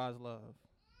giving up God's love.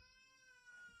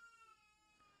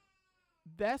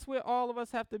 That's where all of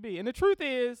us have to be. And the truth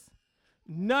is,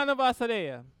 none of us are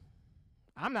there.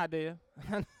 I'm not there.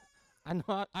 I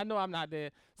know I'm not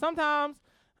there. Sometimes,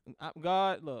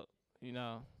 God, look,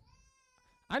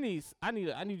 I need you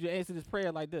to answer this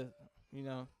prayer like this,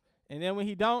 And then when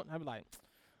he don't, I be like,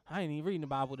 I ain't even reading the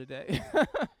Bible today.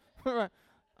 Right.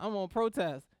 I'm on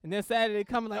protest. And then Saturday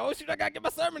coming like, oh shoot, I gotta get my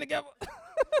sermon together.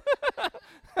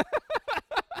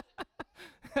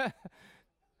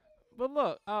 But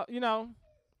look,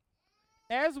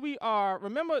 as we are,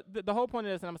 remember the whole point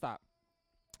of this, and I'm gonna stop.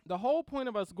 The whole point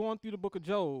of us going through the book of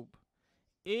Job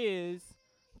is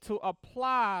to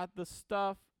apply the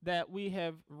stuff that we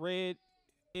have read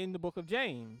in the book of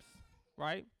James,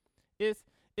 right? It's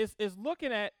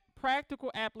looking at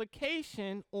practical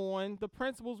application on the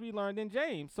principles we learned in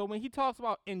James. So when he talks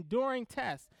about enduring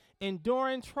tests,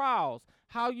 enduring trials,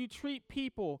 how you treat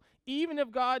people, even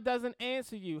if God doesn't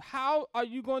answer you, how are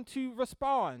you going to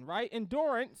respond, right?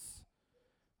 Endurance.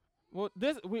 Well,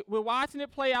 we're watching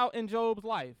it play out in Job's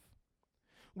life.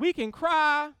 We can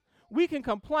cry, we can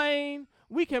complain,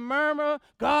 we can murmur,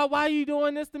 God, why are you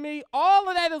doing this to me? All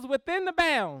of that is within the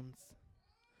bounds.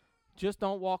 Just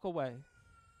don't walk away.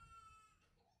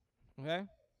 Okay?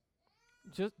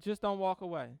 Just don't walk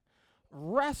away.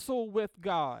 Wrestle with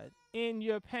God in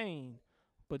your pain,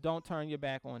 but don't turn your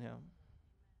back on him.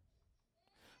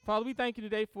 Father, we thank you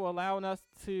today for allowing us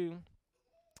to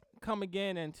come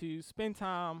again and to spend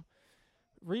time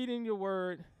reading your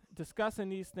word, discussing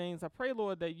these things. I pray,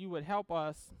 Lord, that you would help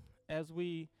us as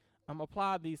we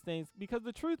apply these things, because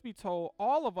the truth be told,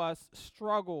 all of us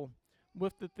struggle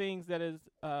with the things that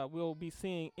we'll be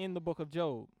seeing in the book of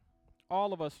Job.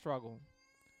 All of us struggle.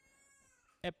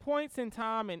 At points in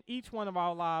time in each one of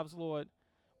our lives, Lord,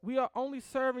 we are only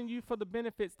serving you for the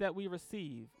benefits that we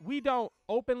receive. We don't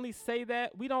openly say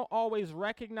that. We don't always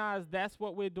recognize that's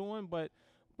what we're doing, but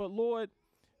Lord,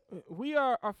 we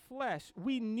are our flesh.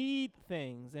 We need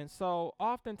things. And so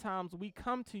oftentimes we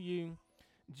come to you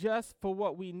just for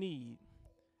what we need.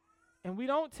 And we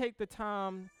don't take the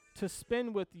time to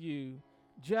spend with you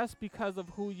just because of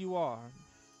who you are.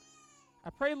 I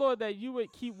pray, Lord, that you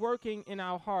would keep working in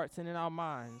our hearts and in our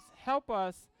minds. Help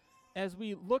us as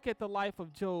we look at the life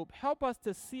of Job. Help us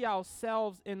to see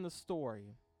ourselves in the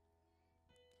story.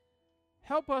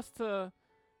 Help us to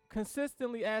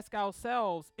consistently ask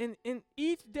ourselves in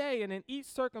each day and in each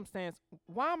circumstance,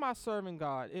 why am I serving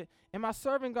God? Am I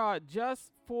serving God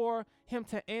just for him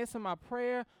to answer my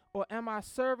prayer, or am I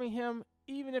serving him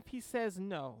even if he says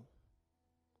no?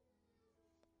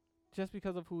 Just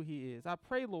because of who he is. I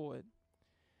pray, Lord,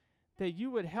 that you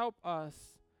would help us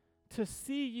to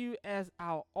see you as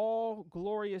our all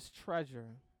glorious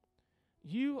treasure.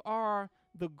 You are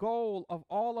the goal of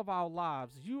all of our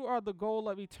lives. You are the goal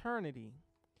of eternity.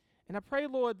 And I pray,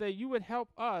 Lord, that you would help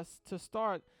us to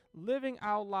start living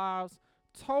our lives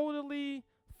totally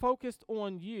focused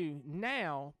on you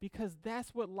now, because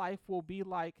that's what life will be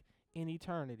like in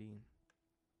eternity.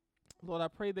 Lord, I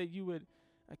pray that you would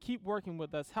keep working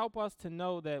with us. Help us to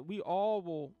know that we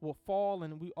all will fall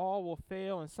and we all will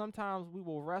fail. And sometimes we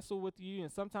will wrestle with you,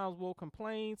 and sometimes we'll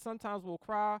complain. Sometimes we'll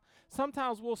cry.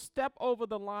 Sometimes we'll step over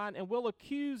the line and we'll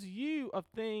accuse you of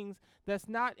things that's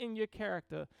not in your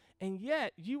character. And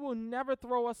yet you will never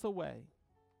throw us away.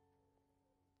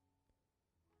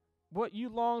 What you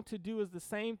long to do is the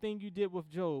same thing you did with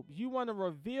Job. You want to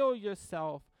reveal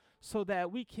yourself so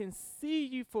that we can see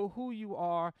you for who you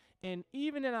are, and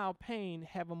even in our pain,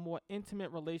 have a more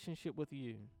intimate relationship with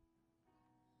you.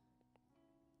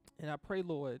 And I pray,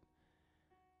 Lord,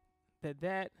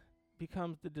 that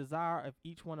becomes the desire of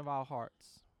each one of our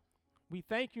hearts. We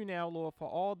thank you now, Lord, for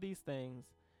all these things,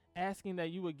 asking that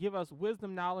you would give us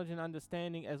wisdom, knowledge, and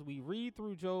understanding as we read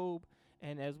through Job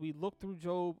and as we look through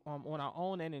Job on our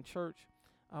own and in church.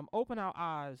 Open our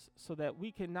eyes so that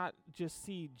we can not just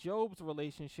see Job's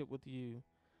relationship with you,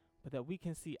 but that we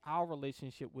can see our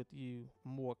relationship with you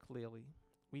more clearly.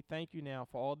 We thank you now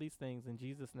for all these things in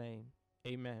Jesus' name.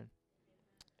 Amen.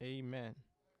 Amen.